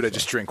eat Yeah. food. I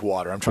just drink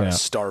water. I'm trying to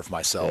starve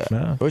myself.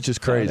 Yeah. Which is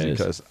crazy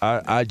because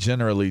I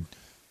generally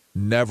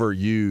never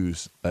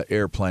use an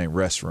airplane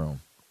restroom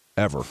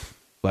ever.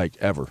 Like,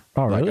 ever.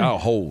 Oh, really? Like, I'll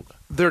hold.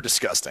 They're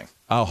disgusting.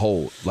 I'll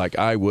hold. Like,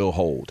 I will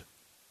hold.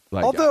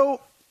 Like, Although,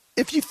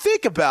 if you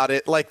think about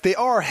it, like, they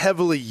are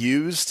heavily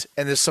used,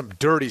 and there's some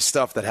dirty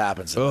stuff that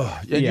happens in them.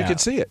 and you can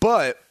see it.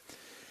 But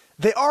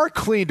they are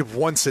cleaned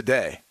once a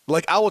day.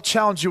 Like, I will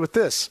challenge you with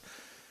this.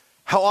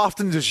 How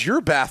often does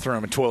your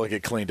bathroom and toilet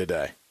get cleaned a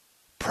day?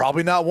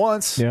 Probably not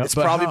once. Yeah. It's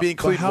But probably how- being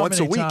but cleaned how once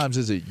a many week. times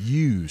is it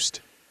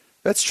used?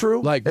 That's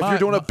true. Like, if my- you're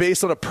doing my- it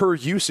based on a per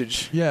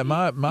usage. Yeah,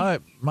 my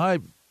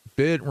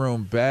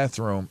bedroom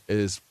bathroom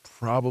is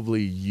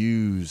probably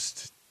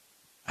used,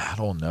 I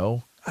don't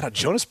know, I don't know,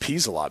 Jonas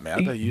pees a lot, man.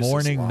 I bet he uses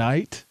morning, a lot.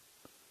 night.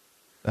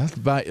 That's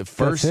about it?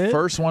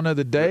 first one of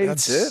the day.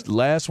 That's it?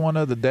 Last one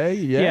of the day.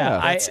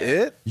 Yeah. That's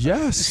it?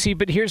 Yes. See,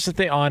 but here's the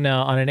thing: on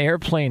an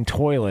airplane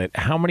toilet,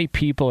 how many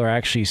people are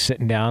actually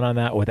sitting down on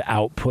that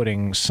without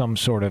putting some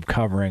sort of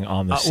covering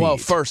on the seat? Well,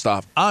 first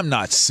off, I'm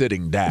not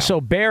sitting down. So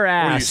bare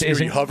ass Were you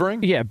isn't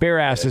hovering? Yeah, bare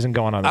ass isn't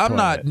going on the I'm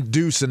toilet. not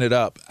deucing it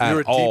up at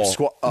You're a deep all.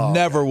 squat- oh,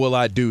 Never will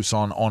I deuce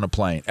on a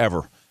plane,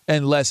 ever.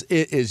 Unless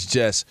it is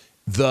just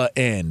the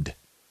end.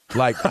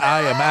 Like,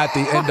 I am at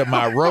the end of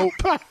my rope,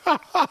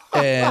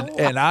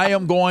 and I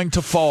am going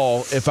to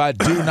fall if I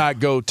do not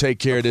go take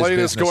care of this Plane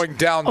business. is going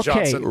down, Okay.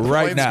 Johnson.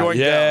 right Plane's now. going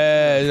down.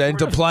 Yeah, it ain't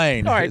the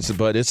plane. All right.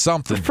 But it's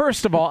something.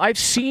 First of all, I've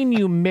seen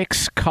you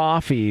mix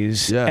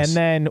coffees, Yes. and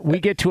then we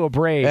get to a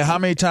break. And how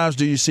many times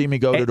do you see me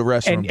go to the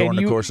restroom during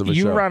the course of a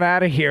you show? run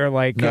out of here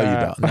like No,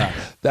 you don't. No.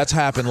 That's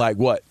happened like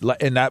what?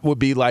 And that would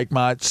be like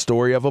my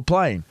story of a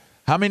plane.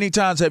 How many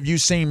times have you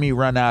seen me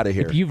run out of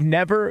here?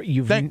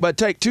 But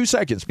take 2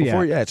 seconds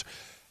before you answer.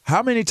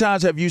 How many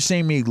times have you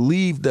seen me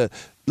leave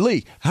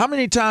Lee, how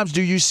many times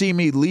do you see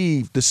me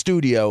leave the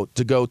studio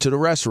to go to the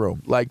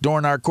restroom? Like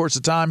during our course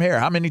of time here?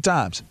 How many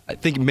times? I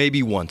think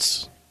maybe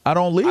once. I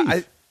don't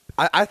leave.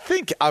 I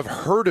think I've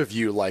heard of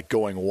you like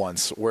going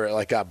once where it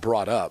like got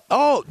brought up.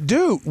 Oh,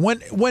 dude,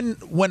 when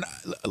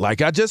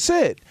like I just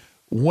said,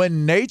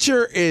 when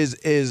nature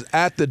is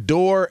at the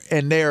door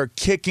and they're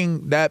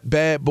kicking that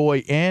bad boy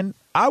in,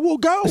 I will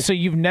go. So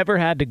you've never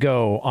had to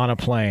go on a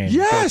plane?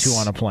 Yes. Go to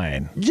on a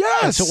plane?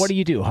 Yes. And so what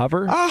do?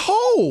 Hover? I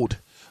hold.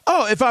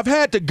 Oh, if I've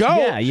had to go.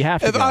 Yeah, you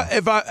have to go.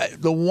 If I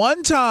the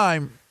one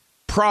time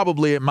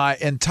probably in my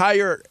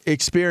entire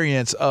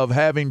experience of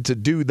having to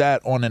do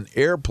that on an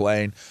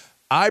airplane,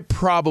 I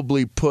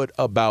probably put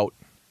about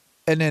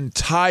an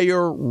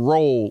entire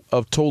roll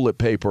of toilet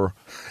paper,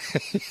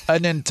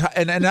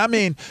 and I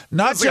mean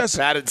not It's like a just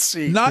padded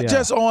seat. not Yeah.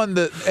 just on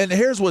the. And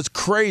here's what's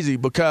crazy,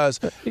 because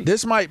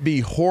this might be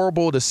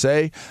horrible to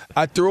say.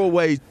 I threw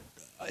away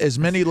as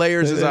many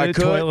layers as I The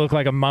could. toilet looked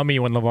like a mummy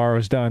when LeVar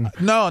was done.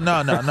 No.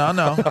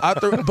 I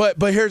threw,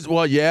 but here's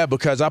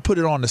because I put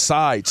it on the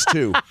sides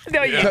too.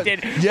 No, you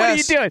didn't. Yes.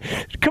 What are you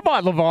doing? Come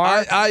on,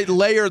 LeVar. I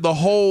layer the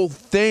whole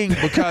thing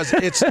because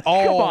it's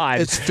all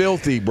on. it's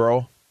filthy,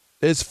 bro.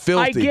 It's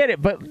filthy. I get it,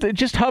 but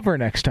just hover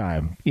next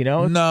time. You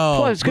know. No,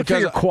 Plus, it's good for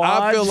because your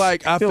quads. I feel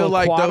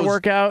like quad those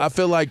workout. I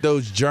feel like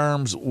those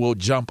germs will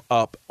jump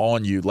up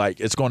on you.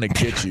 Like it's going to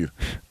get you.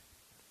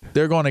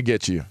 They're going to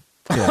get you.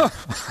 Yeah.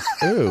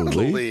 Ew,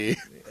 Lee.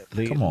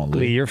 Lee. Come on, Lee,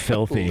 Lee. you're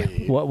filthy.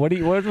 Lee. What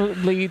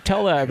Lee?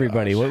 Tell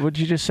everybody. What would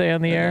you just say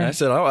on the air? I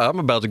said I'm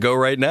about to go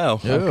right now.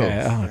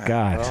 Okay. Oh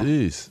God.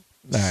 Jeez.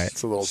 All right.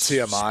 It's a little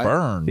TMI.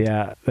 Spurned.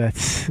 Yeah,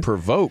 that's.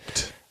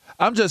 Provoked.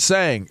 I'm just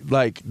saying,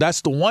 like,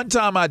 that's the one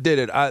time I did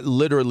it. I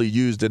literally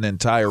used an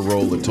entire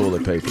roll of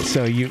toilet paper.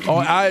 So you. Oh,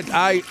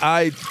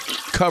 I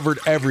covered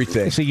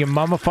everything. So you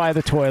mummify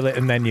the toilet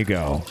and then you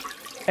go.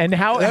 And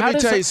how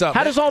tell you something.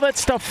 How does all that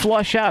stuff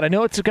flush out? I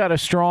know it's got a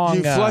strong.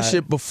 You flush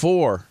it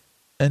before,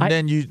 and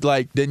then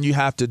you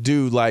have to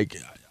do like.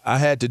 I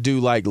had to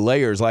do like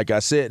layers, like I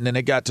said, and then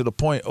it got to the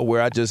point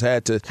where I just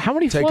had to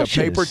take flushes?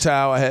 a paper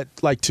towel. I had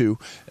like 2,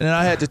 and then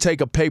I had to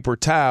take a paper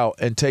towel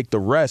and take the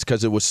rest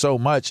because it was so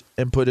much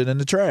and put it in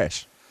the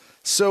trash.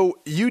 So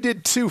you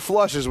did 2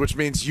 flushes, which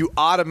means you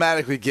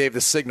automatically gave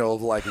the signal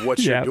of like what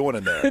you're doing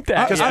in there.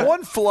 Because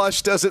one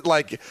flush doesn't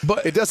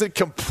it doesn't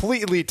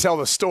completely tell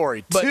the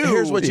story. But 2,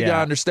 here's what you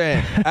gotta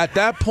understand: at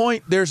that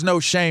point, there's no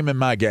shame in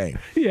my game.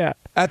 Yeah.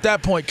 At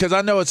that point, because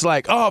I know it's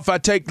like, if I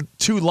take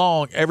too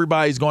long,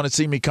 everybody's going to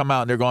see me come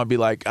out and they're going to be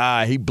like,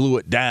 he blew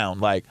it down.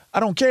 Like, I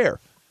don't care.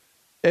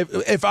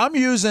 If I'm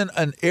using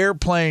an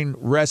airplane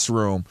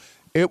restroom,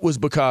 it was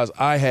because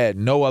I had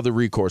no other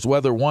recourse,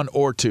 whether 1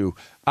 or 2.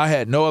 I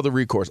had no other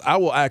recourse. I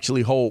will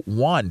actually hold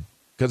 1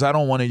 because I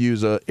don't want to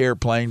use an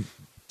airplane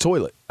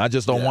toilet. I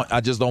just don't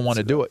want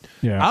to do it.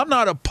 Yeah. I'm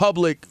not a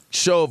public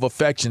show of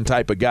affection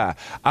type of guy.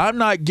 I'm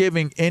not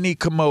giving any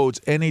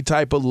commodes any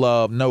type of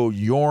love, no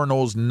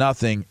urinals,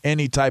 nothing,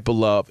 any type of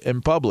love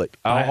in public.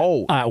 I'll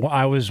hold.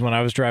 When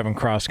I was driving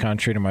cross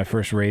country to my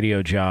first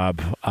radio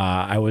job,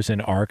 I was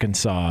in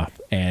Arkansas,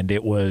 and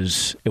it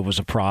was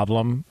a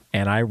problem.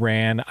 And I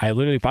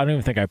don't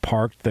even think I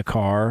parked the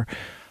car.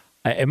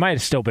 It might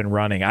have still been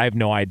running. I have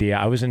no idea.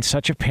 I was in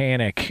such a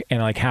panic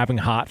and like having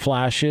hot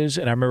flashes,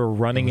 and I remember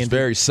running into. It was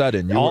very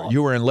sudden.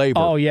 You were in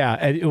labor. Oh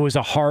yeah, it was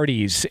a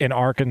Hardee's in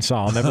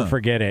Arkansas. I'll never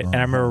forget it. And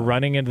I remember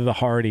running into the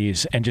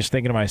Hardee's and just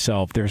thinking to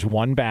myself, "There's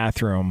one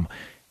bathroom.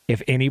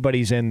 If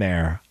anybody's in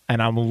there," and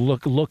I'm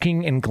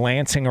looking and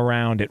glancing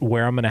around at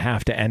where I'm going to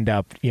have to end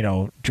up,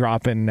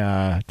 dropping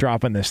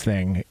this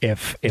thing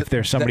if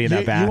there's somebody in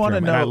that bathroom. You want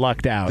to know? And I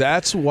lucked out.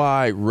 That's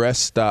why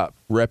rest stop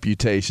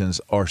reputations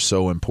are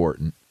so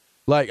important.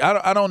 Like,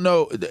 I don't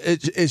know.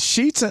 Is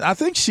Sheetz? I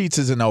think Sheetz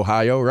is in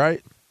Ohio,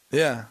 right?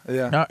 Yeah.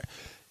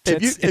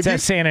 It's at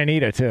Santa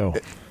Anita, too.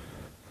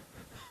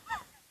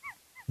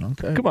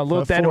 Okay. Come on,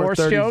 little dead horse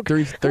joke.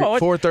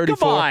 4:34.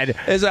 Come on.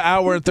 It's an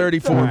hour and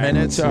 34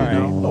 minutes. Sorry.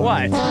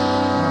 What?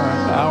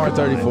 Hour and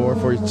 34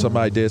 for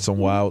somebody did some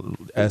wild.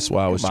 That's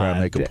why I was trying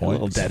to make a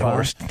point. Little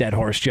dead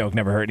horse joke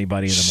never hurt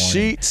anybody in the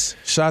morning. Sheetz.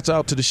 Shouts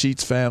out to the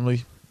Sheetz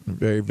family.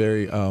 Very,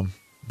 very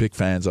big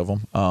fans of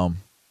them.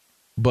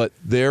 But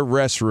their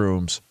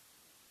restrooms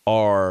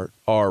are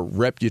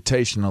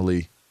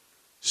reputationally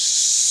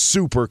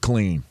super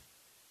clean.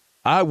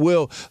 I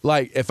will,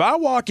 like, if I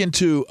walk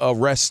into a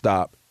rest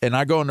stop and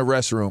I go in the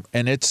restroom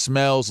and it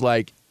smells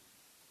like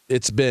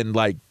it's been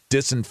like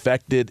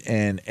disinfected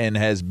and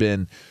has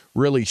been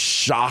really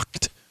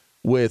shocked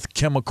with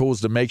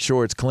chemicals to make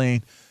sure it's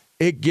clean,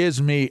 it gives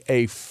me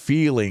a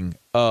feeling.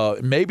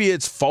 Maybe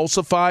it's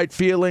falsified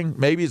feeling.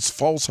 Maybe it's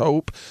false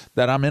hope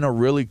that I'm in a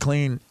really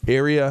clean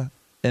area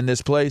in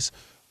this place.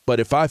 But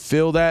if I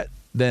feel that,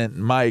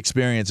 then my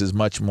experience is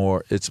much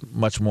more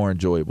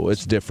enjoyable.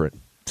 It's different.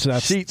 So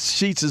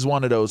Sheetz is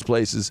one of those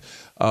places.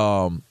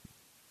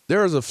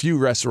 There's a few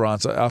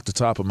restaurants off the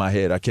top of my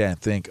head. I can't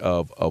think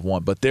of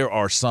one, but there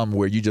are some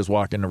where you just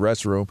walk in the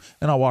restroom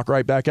and I walk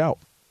right back out.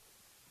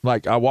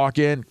 Like, I walk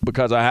in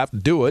because I have to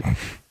do it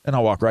and I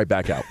walk right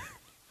back out.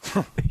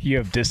 You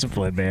have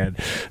discipline, man.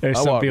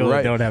 There's some people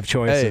that don't have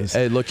choices.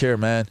 Hey, look here,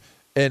 man.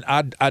 And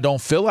I don't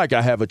feel like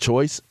I have a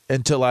choice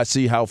until I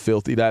see how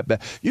filthy that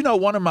bad.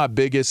 One of my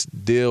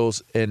biggest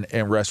deals in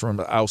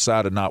restaurants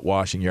outside of not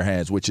washing your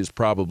hands, which is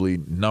probably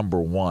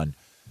number one,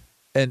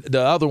 and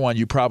the other one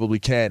you probably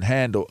can't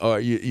handle, or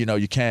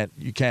you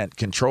can't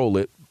control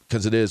it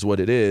because it is what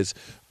it is.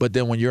 But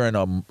then when you're in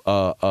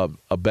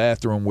a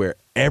bathroom where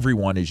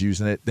everyone is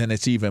using it, then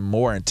it's even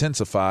more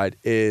intensified.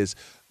 Is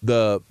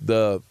the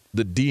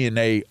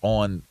DNA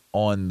on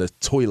the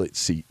toilet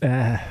seat.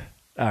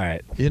 All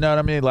right. You know what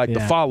I mean? Like the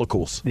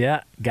follicles.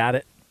 Yeah, got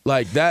it.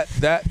 Like that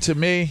to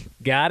me.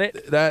 Got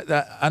it.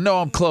 That I know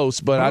I'm close,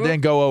 but I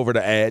didn't go over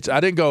the edge.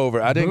 I didn't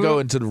go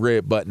into the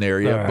red button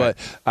area, but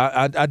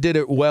I did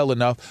it well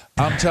enough.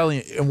 I'm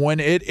telling you, when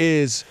it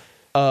is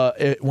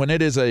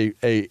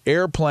a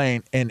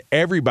airplane and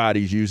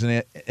everybody's using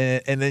it,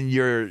 and then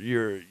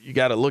you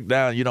got to look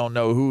down, you don't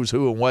know who's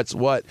who and what's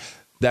what.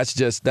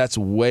 That's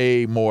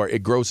way more.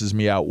 It grosses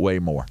me out way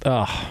more.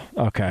 Oh,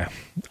 okay.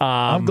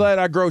 I'm glad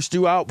I grossed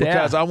you out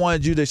because I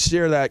wanted you to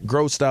share that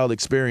grossed out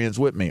experience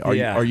with me.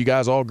 Are you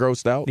guys all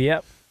grossed out?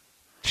 Yep.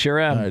 Sure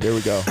am. All right, there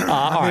we go.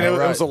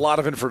 There was a lot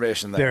of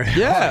information there.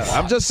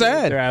 I'm just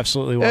saying. There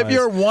absolutely was. If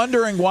you're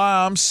wondering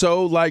why I'm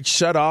so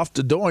shut off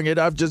to doing it,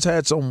 I've just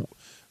had some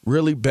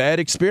really bad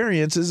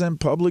experiences in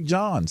public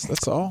johns.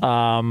 That's all.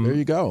 There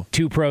you go.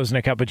 Two Pros and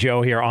a Cup of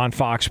Joe here on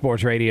Fox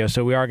Sports Radio.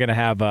 So we are going to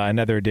have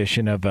another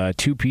edition of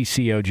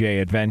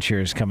 2PCOJ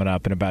Adventures coming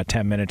up in about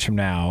 10 minutes from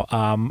now.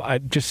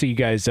 Just so you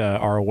guys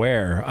are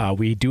aware,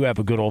 we do have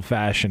a good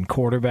old-fashioned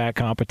quarterback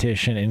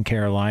competition in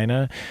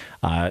Carolina.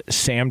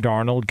 Sam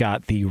Darnold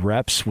got the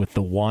reps with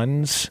the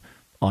ones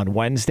on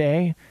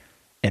Wednesday.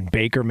 And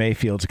Baker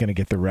Mayfield's going to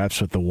get the reps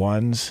with the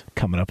ones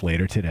coming up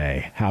later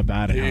today. How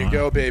about it? There you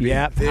go, baby.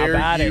 Yep. There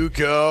how about you it?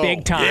 go.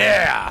 Big time.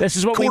 Yeah. This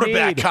is what we need.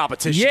 Quarterback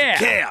competition. Yeah.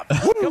 Cam.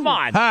 Come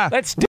on.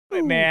 Let's do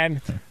it,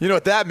 man. You know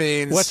what that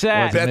means? What's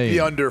that? Bet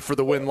the under for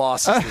the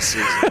win-losses this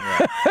season.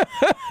 Yeah.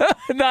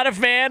 Not a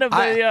fan of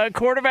the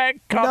quarterback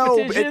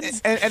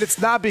competitions? No, and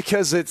it's not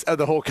because it's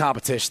the whole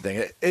competition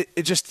thing.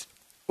 It just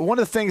 – one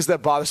of the things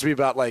that bothers me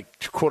about,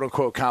 like,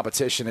 quote-unquote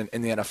competition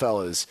in the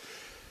NFL is –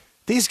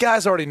 these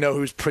guys already know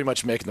who's pretty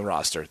much making the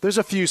roster. There's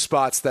a few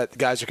spots that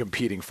guys are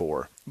competing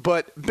for.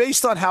 But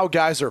based on how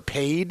guys are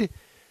paid,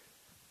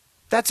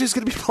 that's who's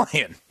going to be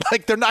playing.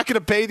 Like, they're not going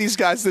to pay these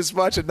guys this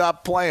much and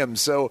not play them.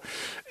 So,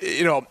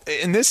 you know,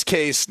 in this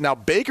case, now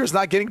Baker's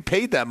not getting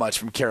paid that much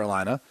from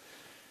Carolina.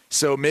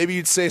 So maybe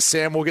you'd say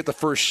Sam will get the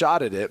first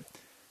shot at it.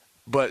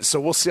 But so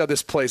we'll see how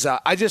this plays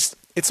out.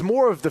 It's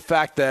more of the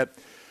fact that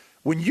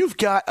when you've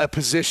got a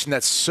position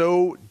that's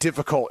so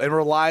difficult and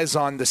relies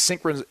on the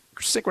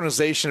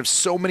synchronization of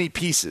so many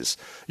pieces,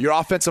 your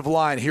offensive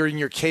line, hearing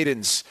your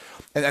cadence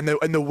and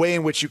the way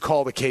in which you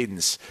call the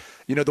cadence,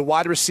 you know, the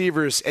wide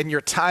receivers and your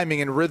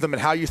timing and rhythm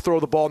and how you throw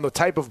the ball and the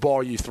type of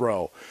ball you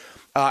throw,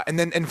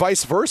 and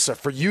vice versa,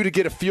 for you to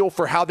get a feel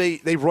for how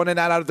they run in and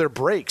out of their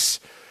breaks,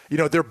 you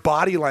know, their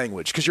body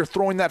language, because you're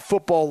throwing that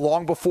football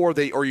long before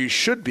you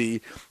should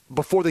be,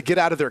 before they get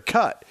out of their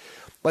cut.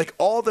 Like,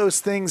 all those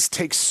things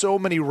take so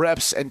many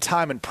reps and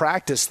time and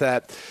practice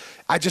that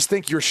I just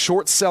think you're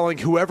short-selling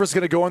whoever's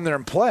going to go in there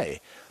and play.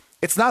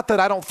 It's not that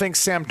I don't think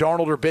Sam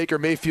Darnold or Baker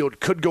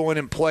Mayfield could go in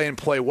and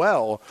play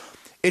well.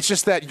 It's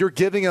just that you're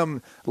giving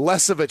them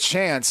less of a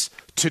chance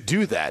to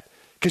do that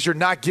because you're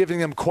not giving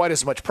them quite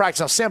as much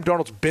practice. Now, Sam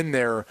Darnold's been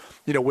there,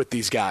 you know, with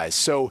these guys,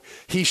 so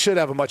he should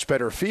have a much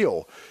better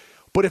feel.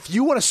 But if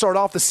you want to start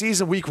off the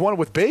season week 1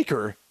 with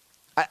Baker,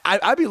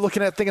 I'd be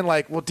looking at it thinking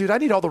like, well, dude, I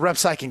need all the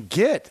reps I can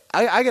get.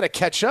 I got to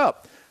catch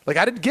up. Like,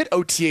 I didn't get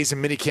OTAs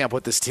and minicamp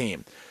with this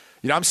team.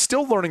 You know, I'm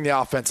still learning the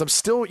offense. I'm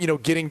still, you know,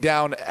 getting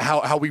down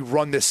how we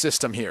run this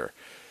system here.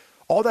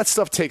 All that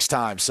stuff takes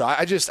time. So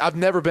I've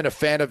never been a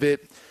fan of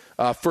it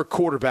for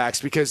quarterbacks,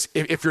 because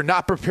if you're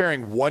not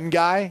preparing one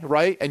guy,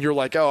 right, and you're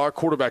like, oh, our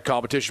quarterback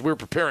competition, we're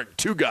preparing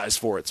 2 guys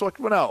for it. So, like,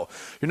 well, no,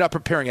 you're not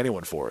preparing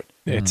anyone for it.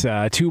 It's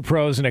 2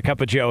 pros and a cup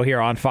of Joe here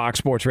on Fox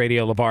Sports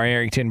Radio. LeVar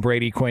Arrington,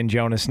 Brady Quinn,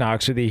 Jonas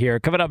Knox with you here.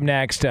 Coming up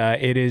next,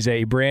 it is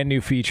a brand new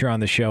feature on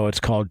the show.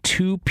 It's called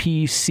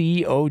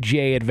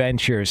 2PCOJ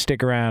Adventures.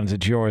 Stick around.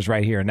 It's yours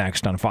right here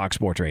next on Fox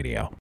Sports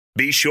Radio.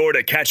 Be sure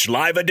to catch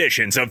live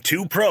editions of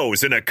 2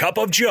 Pros and a Cup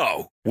of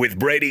Joe with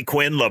Brady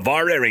Quinn,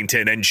 LeVar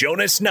Arrington, and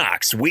Jonas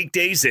Knox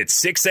weekdays at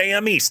 6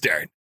 a.m.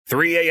 Eastern,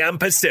 3 a.m.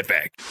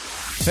 Pacific.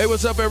 Hey,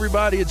 what's up,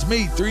 everybody? It's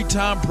me,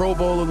 3-time Pro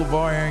Bowler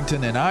LeVar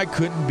Arrington, and I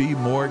couldn't be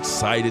more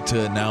excited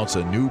to announce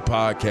a new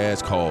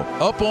podcast called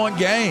Up On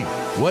Game.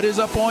 What is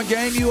Up On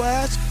Game, you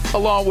ask?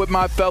 Along with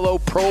my fellow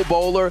Pro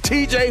Bowler,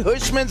 TJ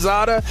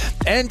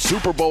Houshmandzadeh, and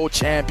Super Bowl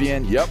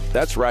champion, yep,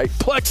 that's right,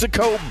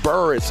 Plexico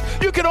Burress.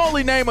 You can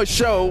only name a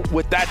show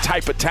with that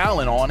type of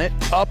talent on it.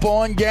 Up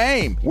On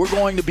Game. We're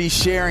going to be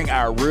sharing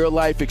our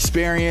real-life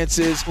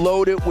experiences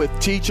loaded with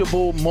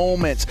teachable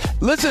moments.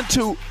 Listen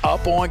to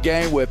Up On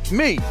Game with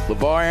me,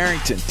 LeVar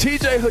Arrington,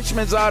 TJ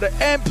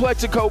Houshmandzadeh, and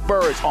Plexico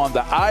Burress on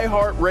the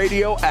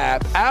iHeartRadio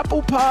app,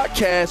 Apple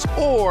Podcasts,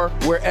 or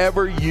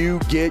wherever you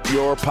get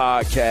your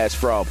podcasts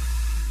from.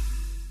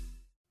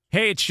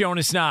 Hey, it's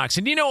Jonas Knox,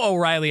 and you know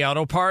O'Reilly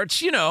Auto Parts,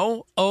 you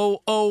know,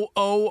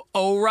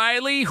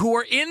 O'Reilly, who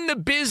are in the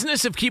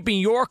business of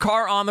keeping your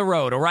car on the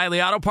road. O'Reilly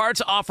Auto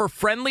Parts offer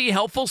friendly,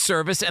 helpful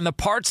service and the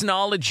parts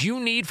knowledge you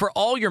need for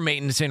all your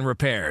maintenance and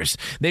repairs.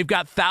 They've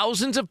got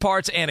thousands of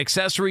parts and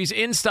accessories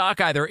in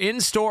stock, either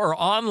in-store or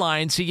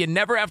online, so you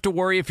never have to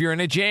worry if you're in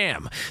a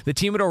jam. The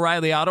team at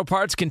O'Reilly Auto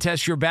Parts can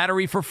test your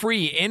battery for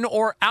free in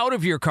or out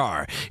of your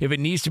car. If it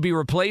needs to be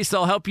replaced,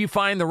 they'll help you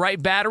find the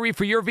right battery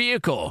for your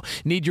vehicle.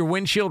 Need your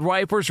windshield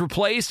wipers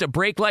replaced, a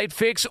brake light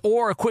fix,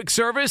 or a quick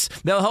service?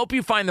 They'll help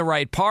you find the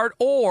right part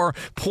or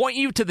point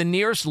you to the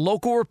nearest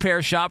local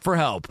repair shop for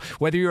help.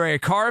 Whether you're a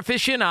car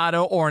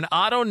aficionado or an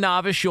auto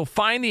novice, you'll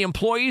find the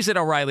employees at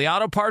O'Reilly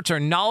Auto Parts are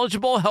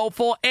knowledgeable,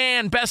 helpful,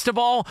 and best of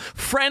all,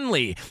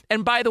 friendly.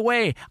 And by the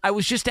way, I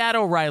was just at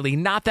O'Reilly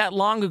not that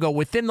long ago,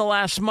 within the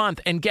last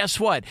month, and guess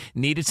what?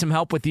 Needed some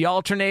help with the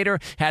alternator,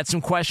 had some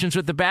questions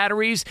with the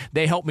batteries.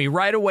 They helped me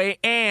right away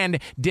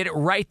and did it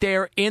right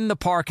there in the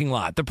parking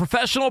lot. The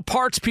professional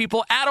parts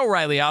people at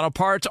O'Reilly Auto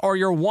Parts are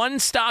your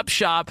one-stop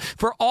shop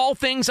for all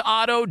things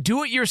auto,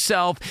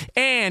 do-it-yourself,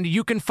 and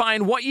you can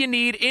find what you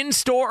need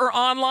in-store or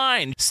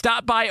online.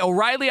 Stop by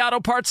O'Reilly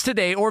Auto Parts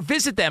today or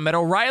visit them at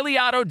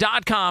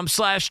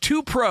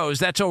O'ReillyAuto.com/2pros.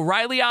 That's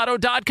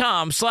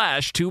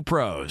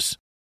O'ReillyAuto.com/2pros.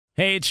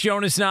 Hey, it's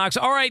Jonas Knox.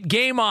 All right,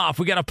 game off.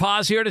 We got to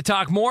pause here to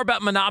talk more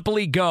about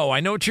Monopoly Go. I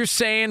know what you're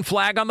saying,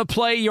 flag on the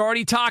play. You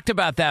already talked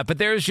about that, but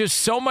there's just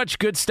so much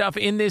good stuff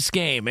in this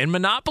game. In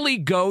Monopoly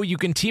Go, you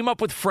can team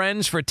up with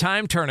friends for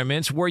time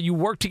tournaments where you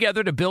work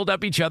together to build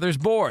up each other's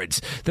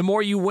boards. The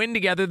more you win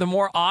together, the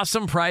more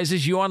awesome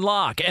prizes you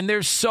unlock. And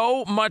there's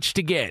so much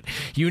to get.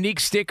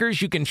 Unique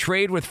stickers you can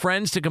trade with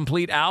friends to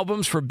complete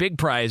albums for big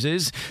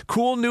prizes.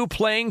 Cool new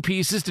playing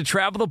pieces to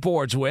travel the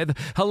boards with.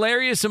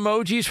 Hilarious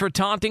emojis for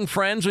taunting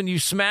friends when you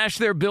smash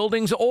their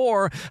buildings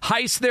or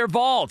heist their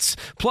vaults.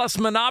 Plus,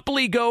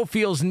 Monopoly Go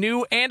feels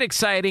new and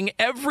exciting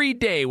every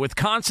day with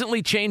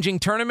constantly changing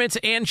tournaments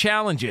and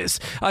challenges.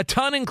 A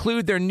ton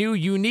include their new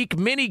unique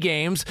mini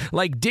games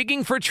like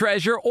digging for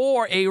treasure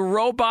or a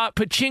robot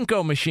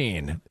pachinko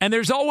machine. And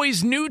there's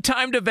always new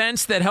timed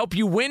events that help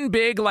you win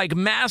big, like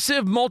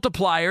massive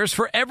multipliers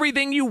for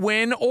everything you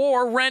win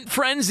or rent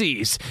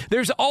frenzies.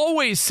 There's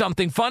always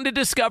something fun to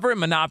discover in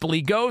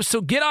Monopoly Go,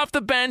 so get off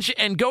the bench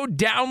and go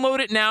download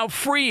it now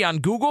free on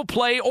Google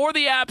Play or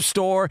the App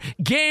Store.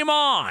 Game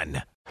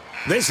on!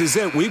 This is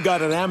it. We've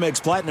got an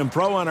Amex Platinum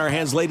Pro on our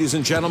hands, ladies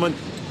and gentlemen.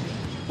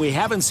 We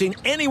haven't seen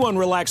anyone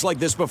relax like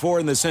this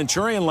before in the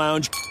Centurion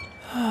Lounge.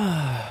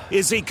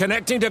 Is he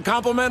connecting to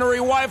complimentary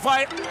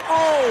Wi-Fi?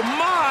 Oh,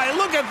 my!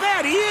 Look at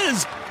that! He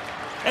is!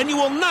 And you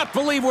will not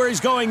believe where he's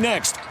going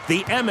next.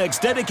 The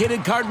Amex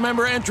dedicated card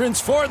member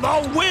entrance for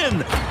the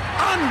win.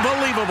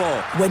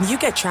 Unbelievable. When you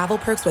get travel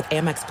perks with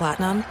Amex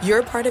Platinum,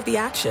 you're part of the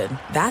action.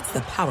 That's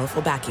the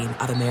powerful backing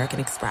of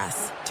American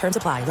Express. Terms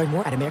apply. Learn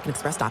more at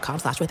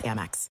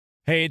americanexpress.com/withAmex.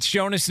 Hey, it's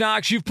Jonas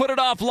Knox. You've put it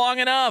off long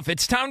enough.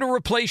 It's time to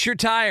replace your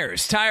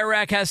tires. Tire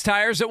Rack has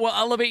tires that will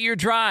elevate your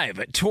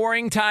drive.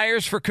 Touring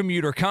tires for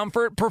commuter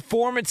comfort,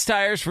 performance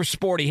tires for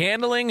sporty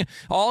handling,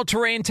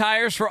 all-terrain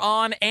tires for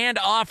on- and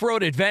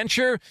off-road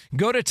adventure.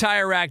 Go to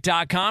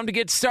TireRack.com to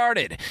get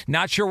started.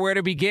 Not sure where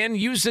to begin?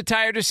 Use the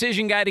Tire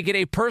Decision Guide to get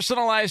a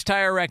personalized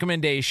tire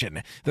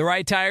recommendation. The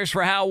right tires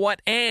for how,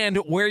 what, and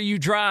where you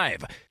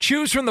drive.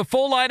 Choose from the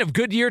full line of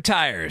Goodyear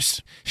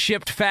tires.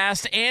 Shipped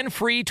fast and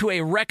free to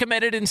a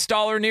recommended installer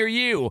near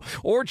you,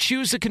 or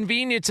choose the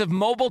convenience of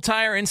mobile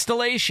tire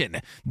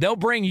installation. They'll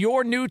bring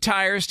your new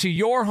tires to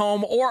your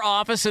home or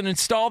office and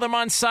install them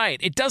on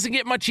site. It doesn't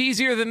get much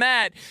easier than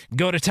that.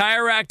 Go to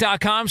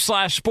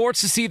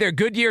TireRack.com/sports to see their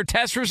Goodyear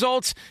test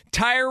results,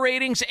 tire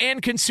ratings,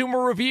 and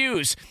consumer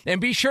reviews.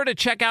 And be sure to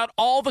check out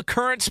all the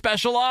current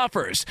special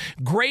offers.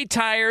 Great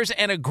tires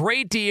and a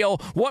great deal.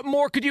 What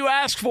more could you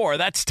ask for?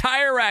 That's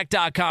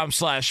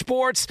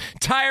TireRack.com/sports.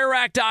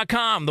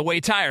 TireRack.com, the way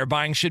tire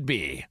buying should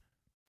be.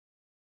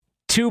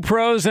 Two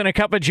pros and a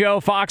cup of Joe,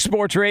 Fox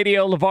Sports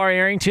Radio. LeVar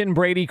Arrington,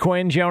 Brady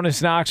Quinn,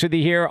 Jonas Knox with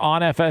you here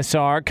on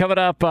FSR. Coming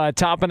up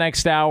top of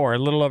next hour, a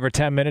little over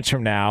 10 minutes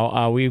from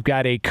now, we've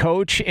got a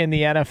coach in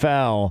the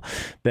NFL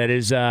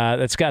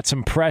that's got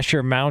some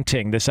pressure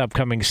mounting this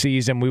upcoming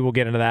season. We will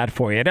get into that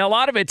for you. And a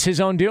lot of it's his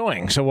own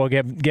doing, so we'll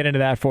get into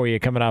that for you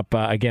coming up,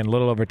 again, a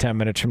little over 10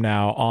 minutes from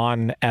now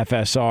on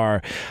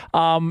FSR.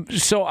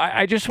 So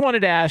I just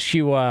wanted to ask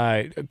you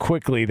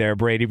quickly there,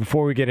 Brady,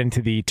 before we get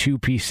into the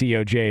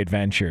 2PCOJ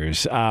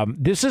adventures.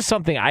 This is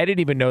something I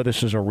didn't even know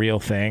this was a real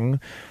thing.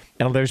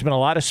 And there's been a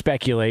lot of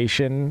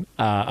speculation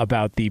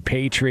about the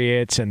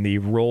Patriots and the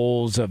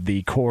roles of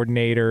the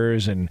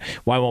coordinators and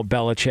why won't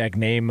Belichick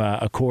name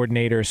a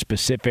coordinator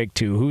specific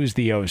to who's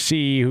the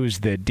OC, who's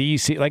the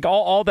DC, like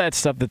all that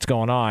stuff that's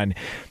going on.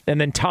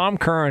 And then Tom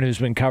Curran, who's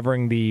been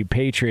covering the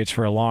Patriots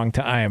for a long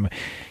time,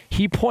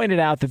 he pointed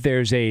out that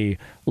there's a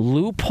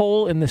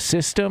loophole in the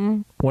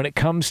system when it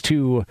comes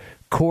to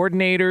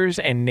coordinators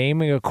and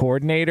naming a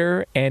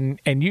coordinator. And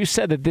you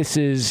said that this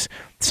is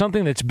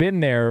something that's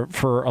been there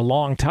for a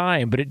long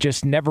time, but it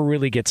just never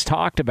really gets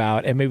talked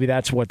about. And maybe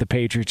that's what the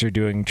Patriots are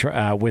doing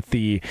with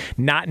the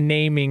not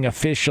naming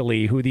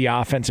officially who the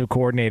offensive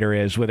coordinator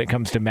is when it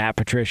comes to Matt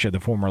Patricia, the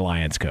former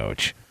Lions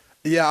coach.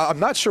 Yeah, I'm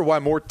not sure why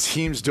more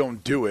teams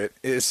don't do it.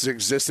 It's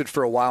existed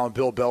for a while, and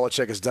Bill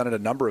Belichick has done it a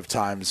number of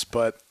times.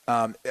 But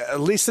at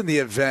least in the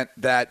event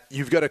that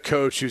you've got a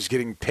coach who's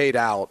getting paid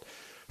out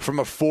from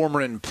a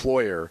former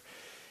employer,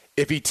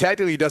 if he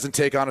technically doesn't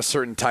take on a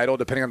certain title,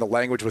 depending on the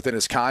language within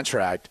his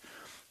contract,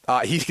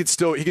 he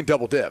can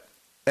double dip.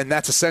 And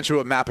that's essentially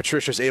what Matt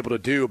Patricia is able to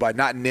do by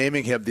not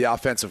naming him the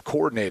offensive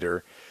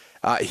coordinator.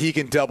 He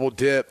can double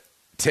dip,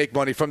 take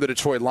money from the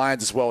Detroit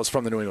Lions as well as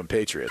from the New England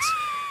Patriots.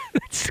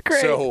 That's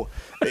great. So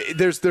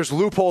there's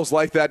loopholes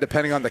like that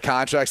depending on the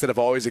contracts that have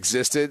always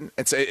existed.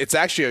 It's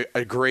actually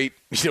a great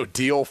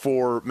deal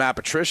for Matt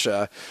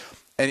Patricia.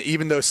 And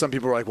even though some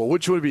people are like, well,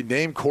 would you want to be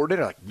named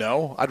coordinator? Like,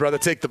 no, I'd rather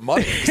take the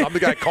money because I'm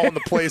the guy calling the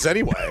plays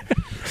anyway.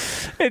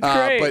 It's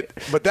great.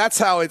 But that's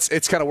how it's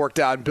kind of worked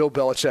out. And Bill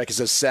Belichick is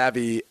as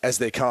savvy as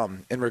they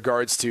come in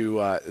regards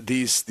to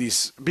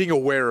these being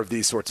aware of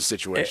these sorts of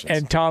situations.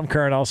 And Tom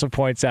Curran also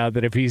points out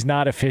that if he's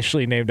not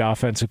officially named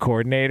offensive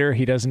coordinator,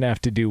 he doesn't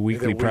have to do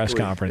weekly press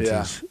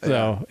conferences. Yeah,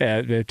 so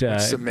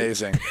it's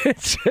amazing.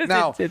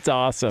 It's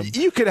awesome.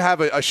 You could have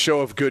a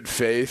show of good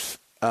faith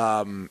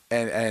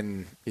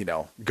and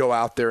go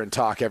out there and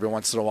talk every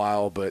once in a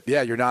while. But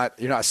yeah, you're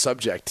not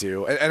subject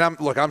to. And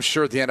I'm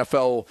sure the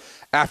NFL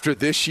after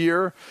this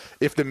year,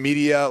 if the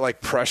media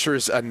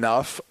pressures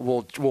enough,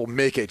 will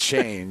make a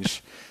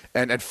change.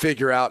 And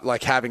figure out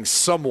having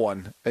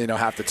someone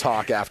have to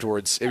talk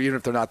afterwards, even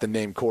if they're not the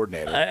name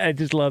coordinator. I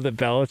just love that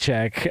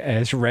Belichick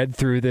has read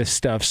through this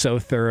stuff so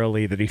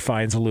thoroughly that he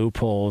finds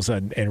loopholes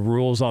and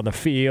rules on the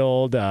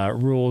field,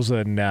 rules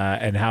and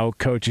how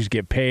coaches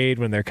get paid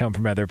when they come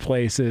from other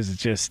places. It's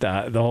just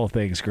the whole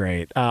thing's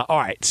great. All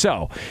right,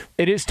 so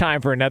it is time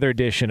for another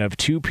edition of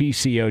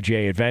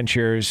 2PCOJ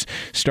Adventures,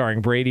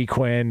 starring Brady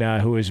Quinn,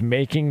 who is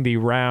making the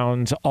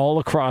rounds all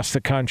across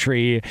the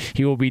country.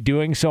 He will be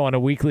doing so on a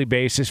weekly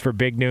basis for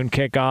Big Noon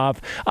Kickoff.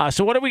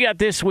 So what do we got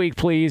this week,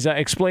 please?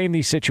 Explain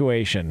the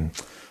situation.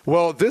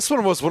 Well, this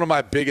one was one of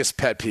my biggest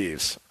pet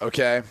peeves,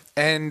 okay?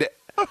 And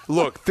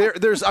look,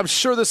 I'm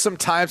sure there's some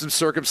times and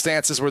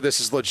circumstances where this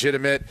is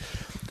legitimate,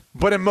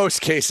 but in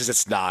most cases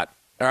it's not,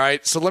 all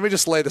right? So let me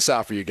just lay this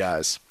out for you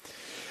guys.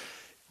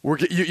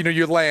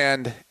 You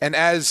land, and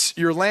as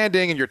you're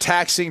landing and you're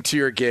taxiing to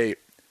your gate,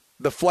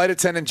 the flight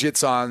attendant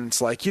gets on.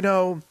 It's like,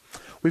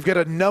 we've got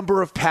a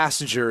number of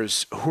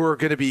passengers who are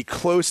going to be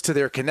close to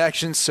their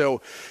connection,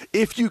 so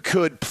if you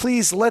could,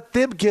 please let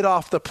them get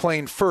off the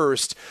plane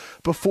first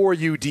before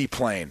you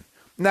deplane.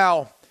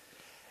 Now,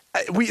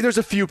 there's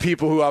a few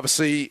people who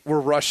obviously were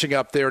rushing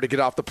up there to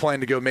get off the plane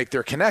to go make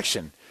their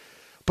connection.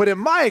 But in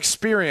my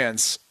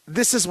experience,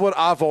 this is what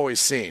I've always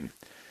seen,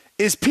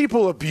 is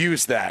people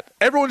abuse that.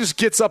 Everyone just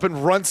gets up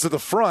and runs to the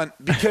front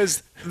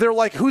because they're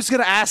like, who's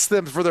going to ask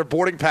them for their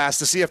boarding pass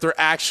to see if they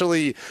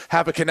actually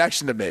have a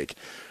connection to make?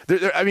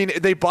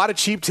 They bought a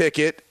cheap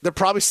ticket. They're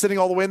probably sitting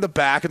all the way in the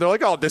back, and they're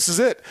like, oh, this is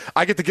it.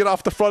 I get to get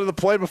off the front of the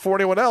plane before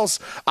anyone else.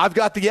 I've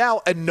got the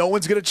out, and no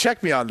one's going to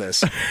check me on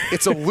this.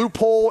 It's a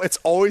loophole. It's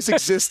always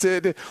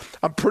existed.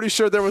 I'm pretty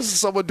sure there was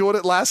someone doing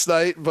it last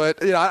night,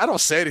 but I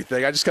don't say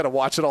anything. I just got to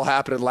watch it all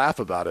happen and laugh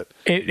about it.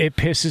 It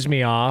pisses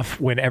me off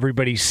when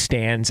everybody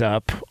stands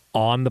up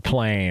on the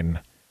plane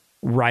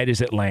right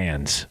as it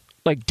lands.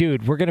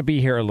 Dude, we're going to be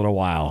here a little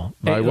while.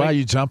 Why are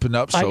you jumping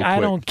up so quick?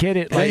 I don't get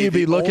it. Then you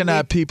be looking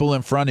at people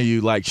in front of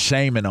you,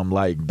 shaming them,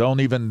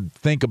 don't even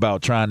think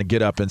about trying to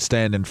get up and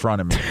stand in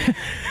front of me.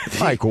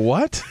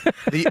 What?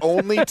 The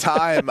only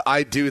time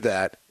I do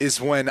that is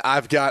when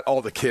I've got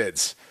all the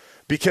kids,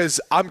 because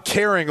I'm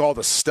carrying all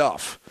the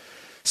stuff.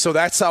 So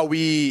that's how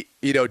we,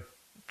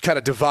 kind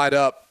of divide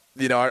up,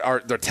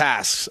 their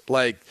tasks.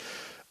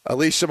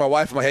 Alicia, my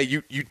wife, I'm like,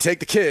 hey, you take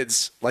the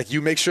kids,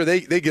 you make sure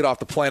they get off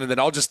the plane, and then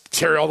I'll just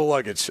carry all the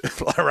luggage,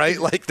 all right?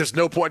 There's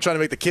no point trying to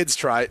make the kids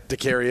try to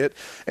carry it,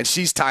 and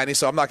she's tiny,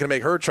 so I'm not going to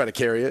make her try to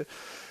carry it.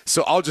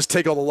 So I'll just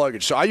take all the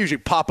luggage. So I usually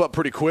pop up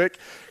pretty quick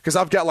because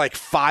I've got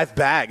 5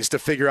 bags to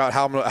figure out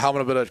how I'm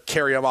going to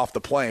carry them off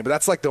the plane. But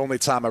that's the only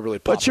time I really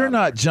pop up. But you're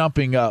not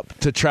jumping up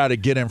to try to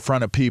get in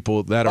front of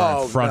people that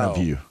are in front of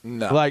you.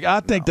 No.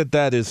 I think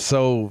that is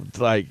so,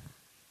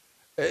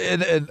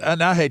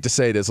 And I hate to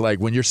say this,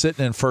 when you're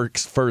sitting in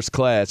first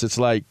class, it's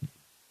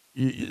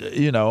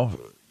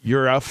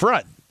you're out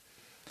front.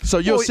 So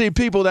you'll see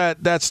people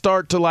that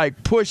start to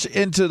push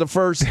into the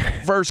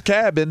first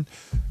cabin,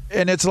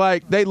 and it's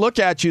they look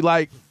at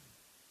you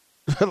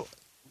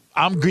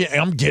I'm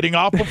getting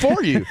off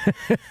before you.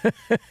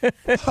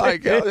 All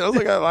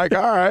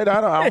right,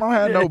 I don't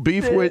have no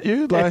beef with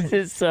you.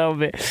 It's so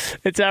big.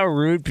 It's how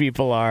rude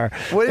people are.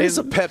 What is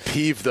a pet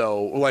peeve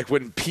though?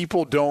 When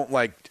people don't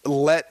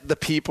let the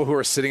people who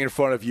are sitting in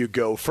front of you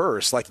go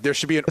first. There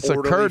should be an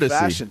orderly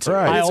fashion to it.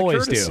 Right. I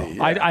always do.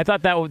 Yeah. I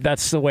thought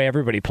that's the way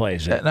everybody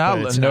plays it.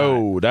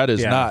 No, that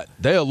is not.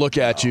 They'll look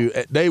at you.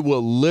 They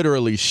will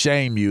literally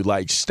shame you.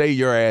 Stay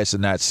your ass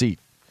in that seat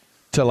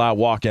till I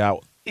walk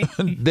out.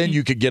 Then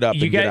you could get up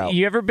and get out.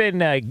 You ever been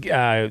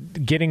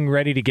getting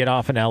ready to get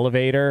off an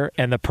elevator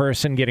and the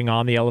person getting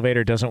on the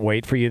elevator doesn't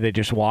wait for you? They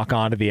just walk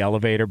onto the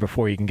elevator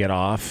before you can get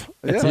off?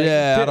 I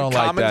don't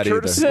like that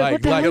either.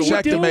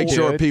 Check to make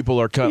sure people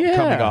are coming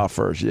off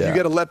first. Yeah. You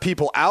got to let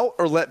people out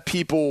or let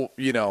people,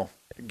 be able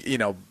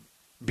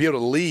to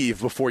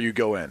leave before you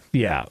go in.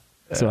 Yeah.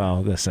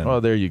 So, listen.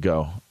 Oh, there you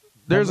go.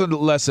 There's a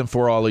lesson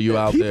for all of you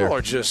out there. People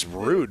are just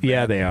rude, man.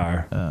 Yeah, they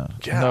are.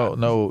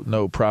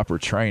 No proper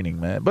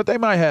training, man. But they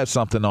might have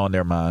something on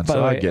their mind,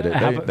 so I get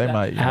it. They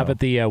might. How about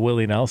the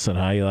Willie Nelson,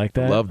 huh? You like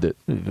that? Loved it.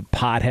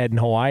 Pothead in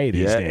Hawaii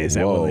these days,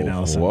 that Willie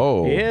Nelson.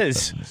 Whoa. He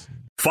is.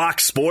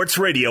 Fox Sports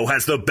Radio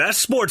has the best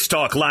sports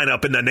talk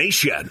lineup in the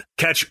nation.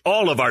 Catch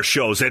all of our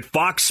shows at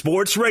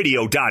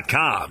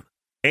foxsportsradio.com.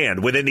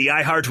 And within the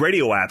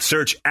iHeartRadio app,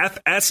 search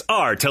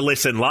FSR to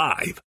listen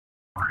live.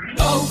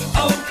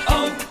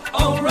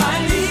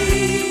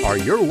 O'Reilly. Are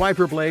your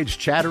wiper blades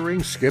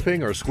chattering,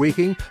 skipping, or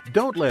squeaking?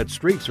 Don't let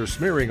streaks or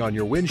smearing on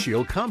your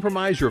windshield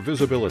compromise your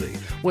visibility.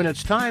 When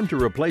it's time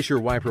to replace your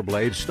wiper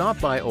blades, stop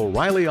by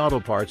O'Reilly Auto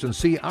Parts and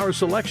see our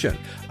selection.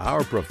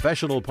 Our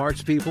professional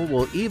parts people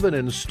will even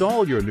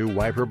install your new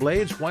wiper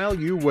blades while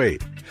you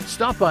wait.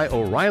 Stop by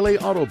O'Reilly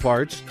Auto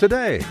Parts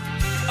today.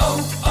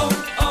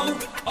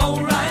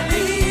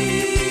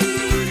 O'Reilly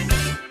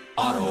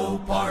Auto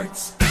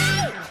Parts.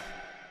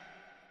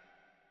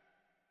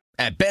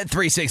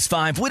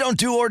 Bet365, we don't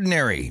do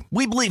ordinary.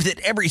 We believe that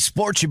every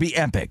sport should be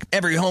epic.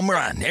 Every home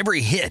run, every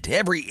hit,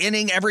 every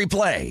inning, every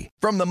play.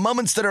 From the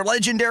moments that are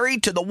legendary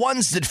to the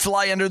ones that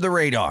fly under the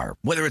radar.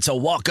 Whether it's a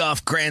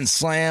walk-off grand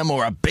slam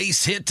or a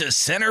base hit to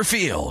center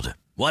field.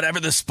 Whatever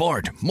the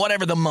sport,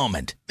 whatever the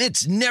moment,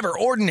 it's never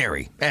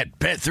ordinary at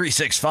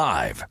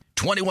Bet365.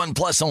 21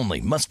 plus only.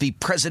 Must be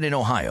present in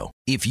Ohio.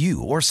 If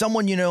you or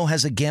someone you know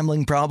has a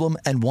gambling problem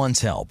and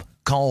wants help,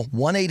 call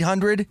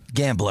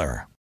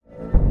 1-800-GAMBLER.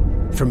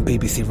 From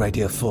BBC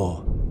Radio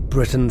 4,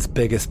 Britain's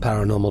biggest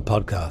paranormal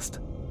podcast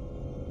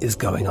is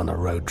going on a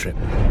road trip.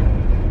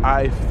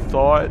 I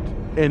thought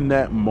in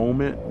that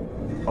moment,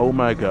 oh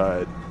my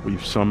God,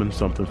 we've summoned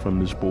something from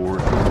this board.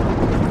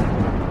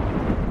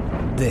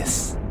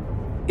 This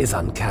is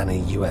Uncanny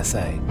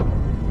USA.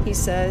 He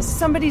says,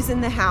 somebody's in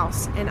the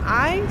house, and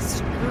I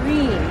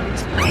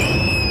screamed.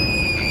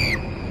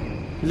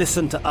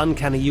 Listen to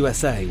Uncanny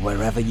USA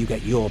wherever you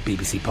get your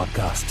BBC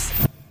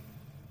podcasts,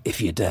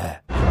 if you dare.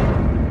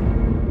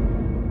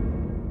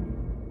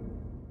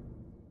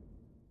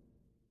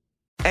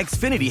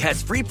 Xfinity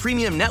has free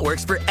premium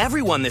networks for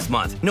everyone this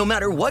month, no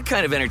matter what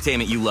kind of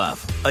entertainment you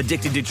love.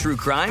 Addicted to true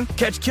crime?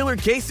 Catch killer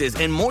cases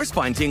and more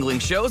spine-tingling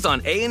shows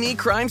on A&E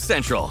Crime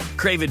Central.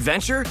 Crave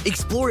adventure?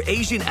 Explore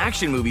Asian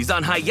action movies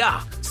on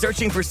Hi-YAH.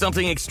 Searching for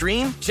something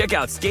extreme? Check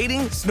out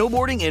skating,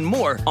 snowboarding, and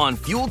more on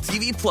Fuel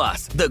TV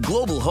Plus, the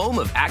global home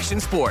of action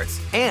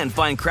sports. And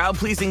find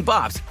crowd-pleasing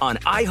bops on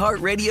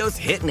iHeartRadio's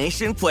Hit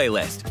Nation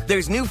playlist.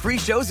 There's new free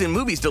shows and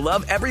movies to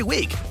love every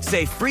week.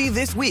 Say free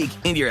this week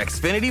in your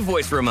Xfinity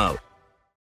voice remote.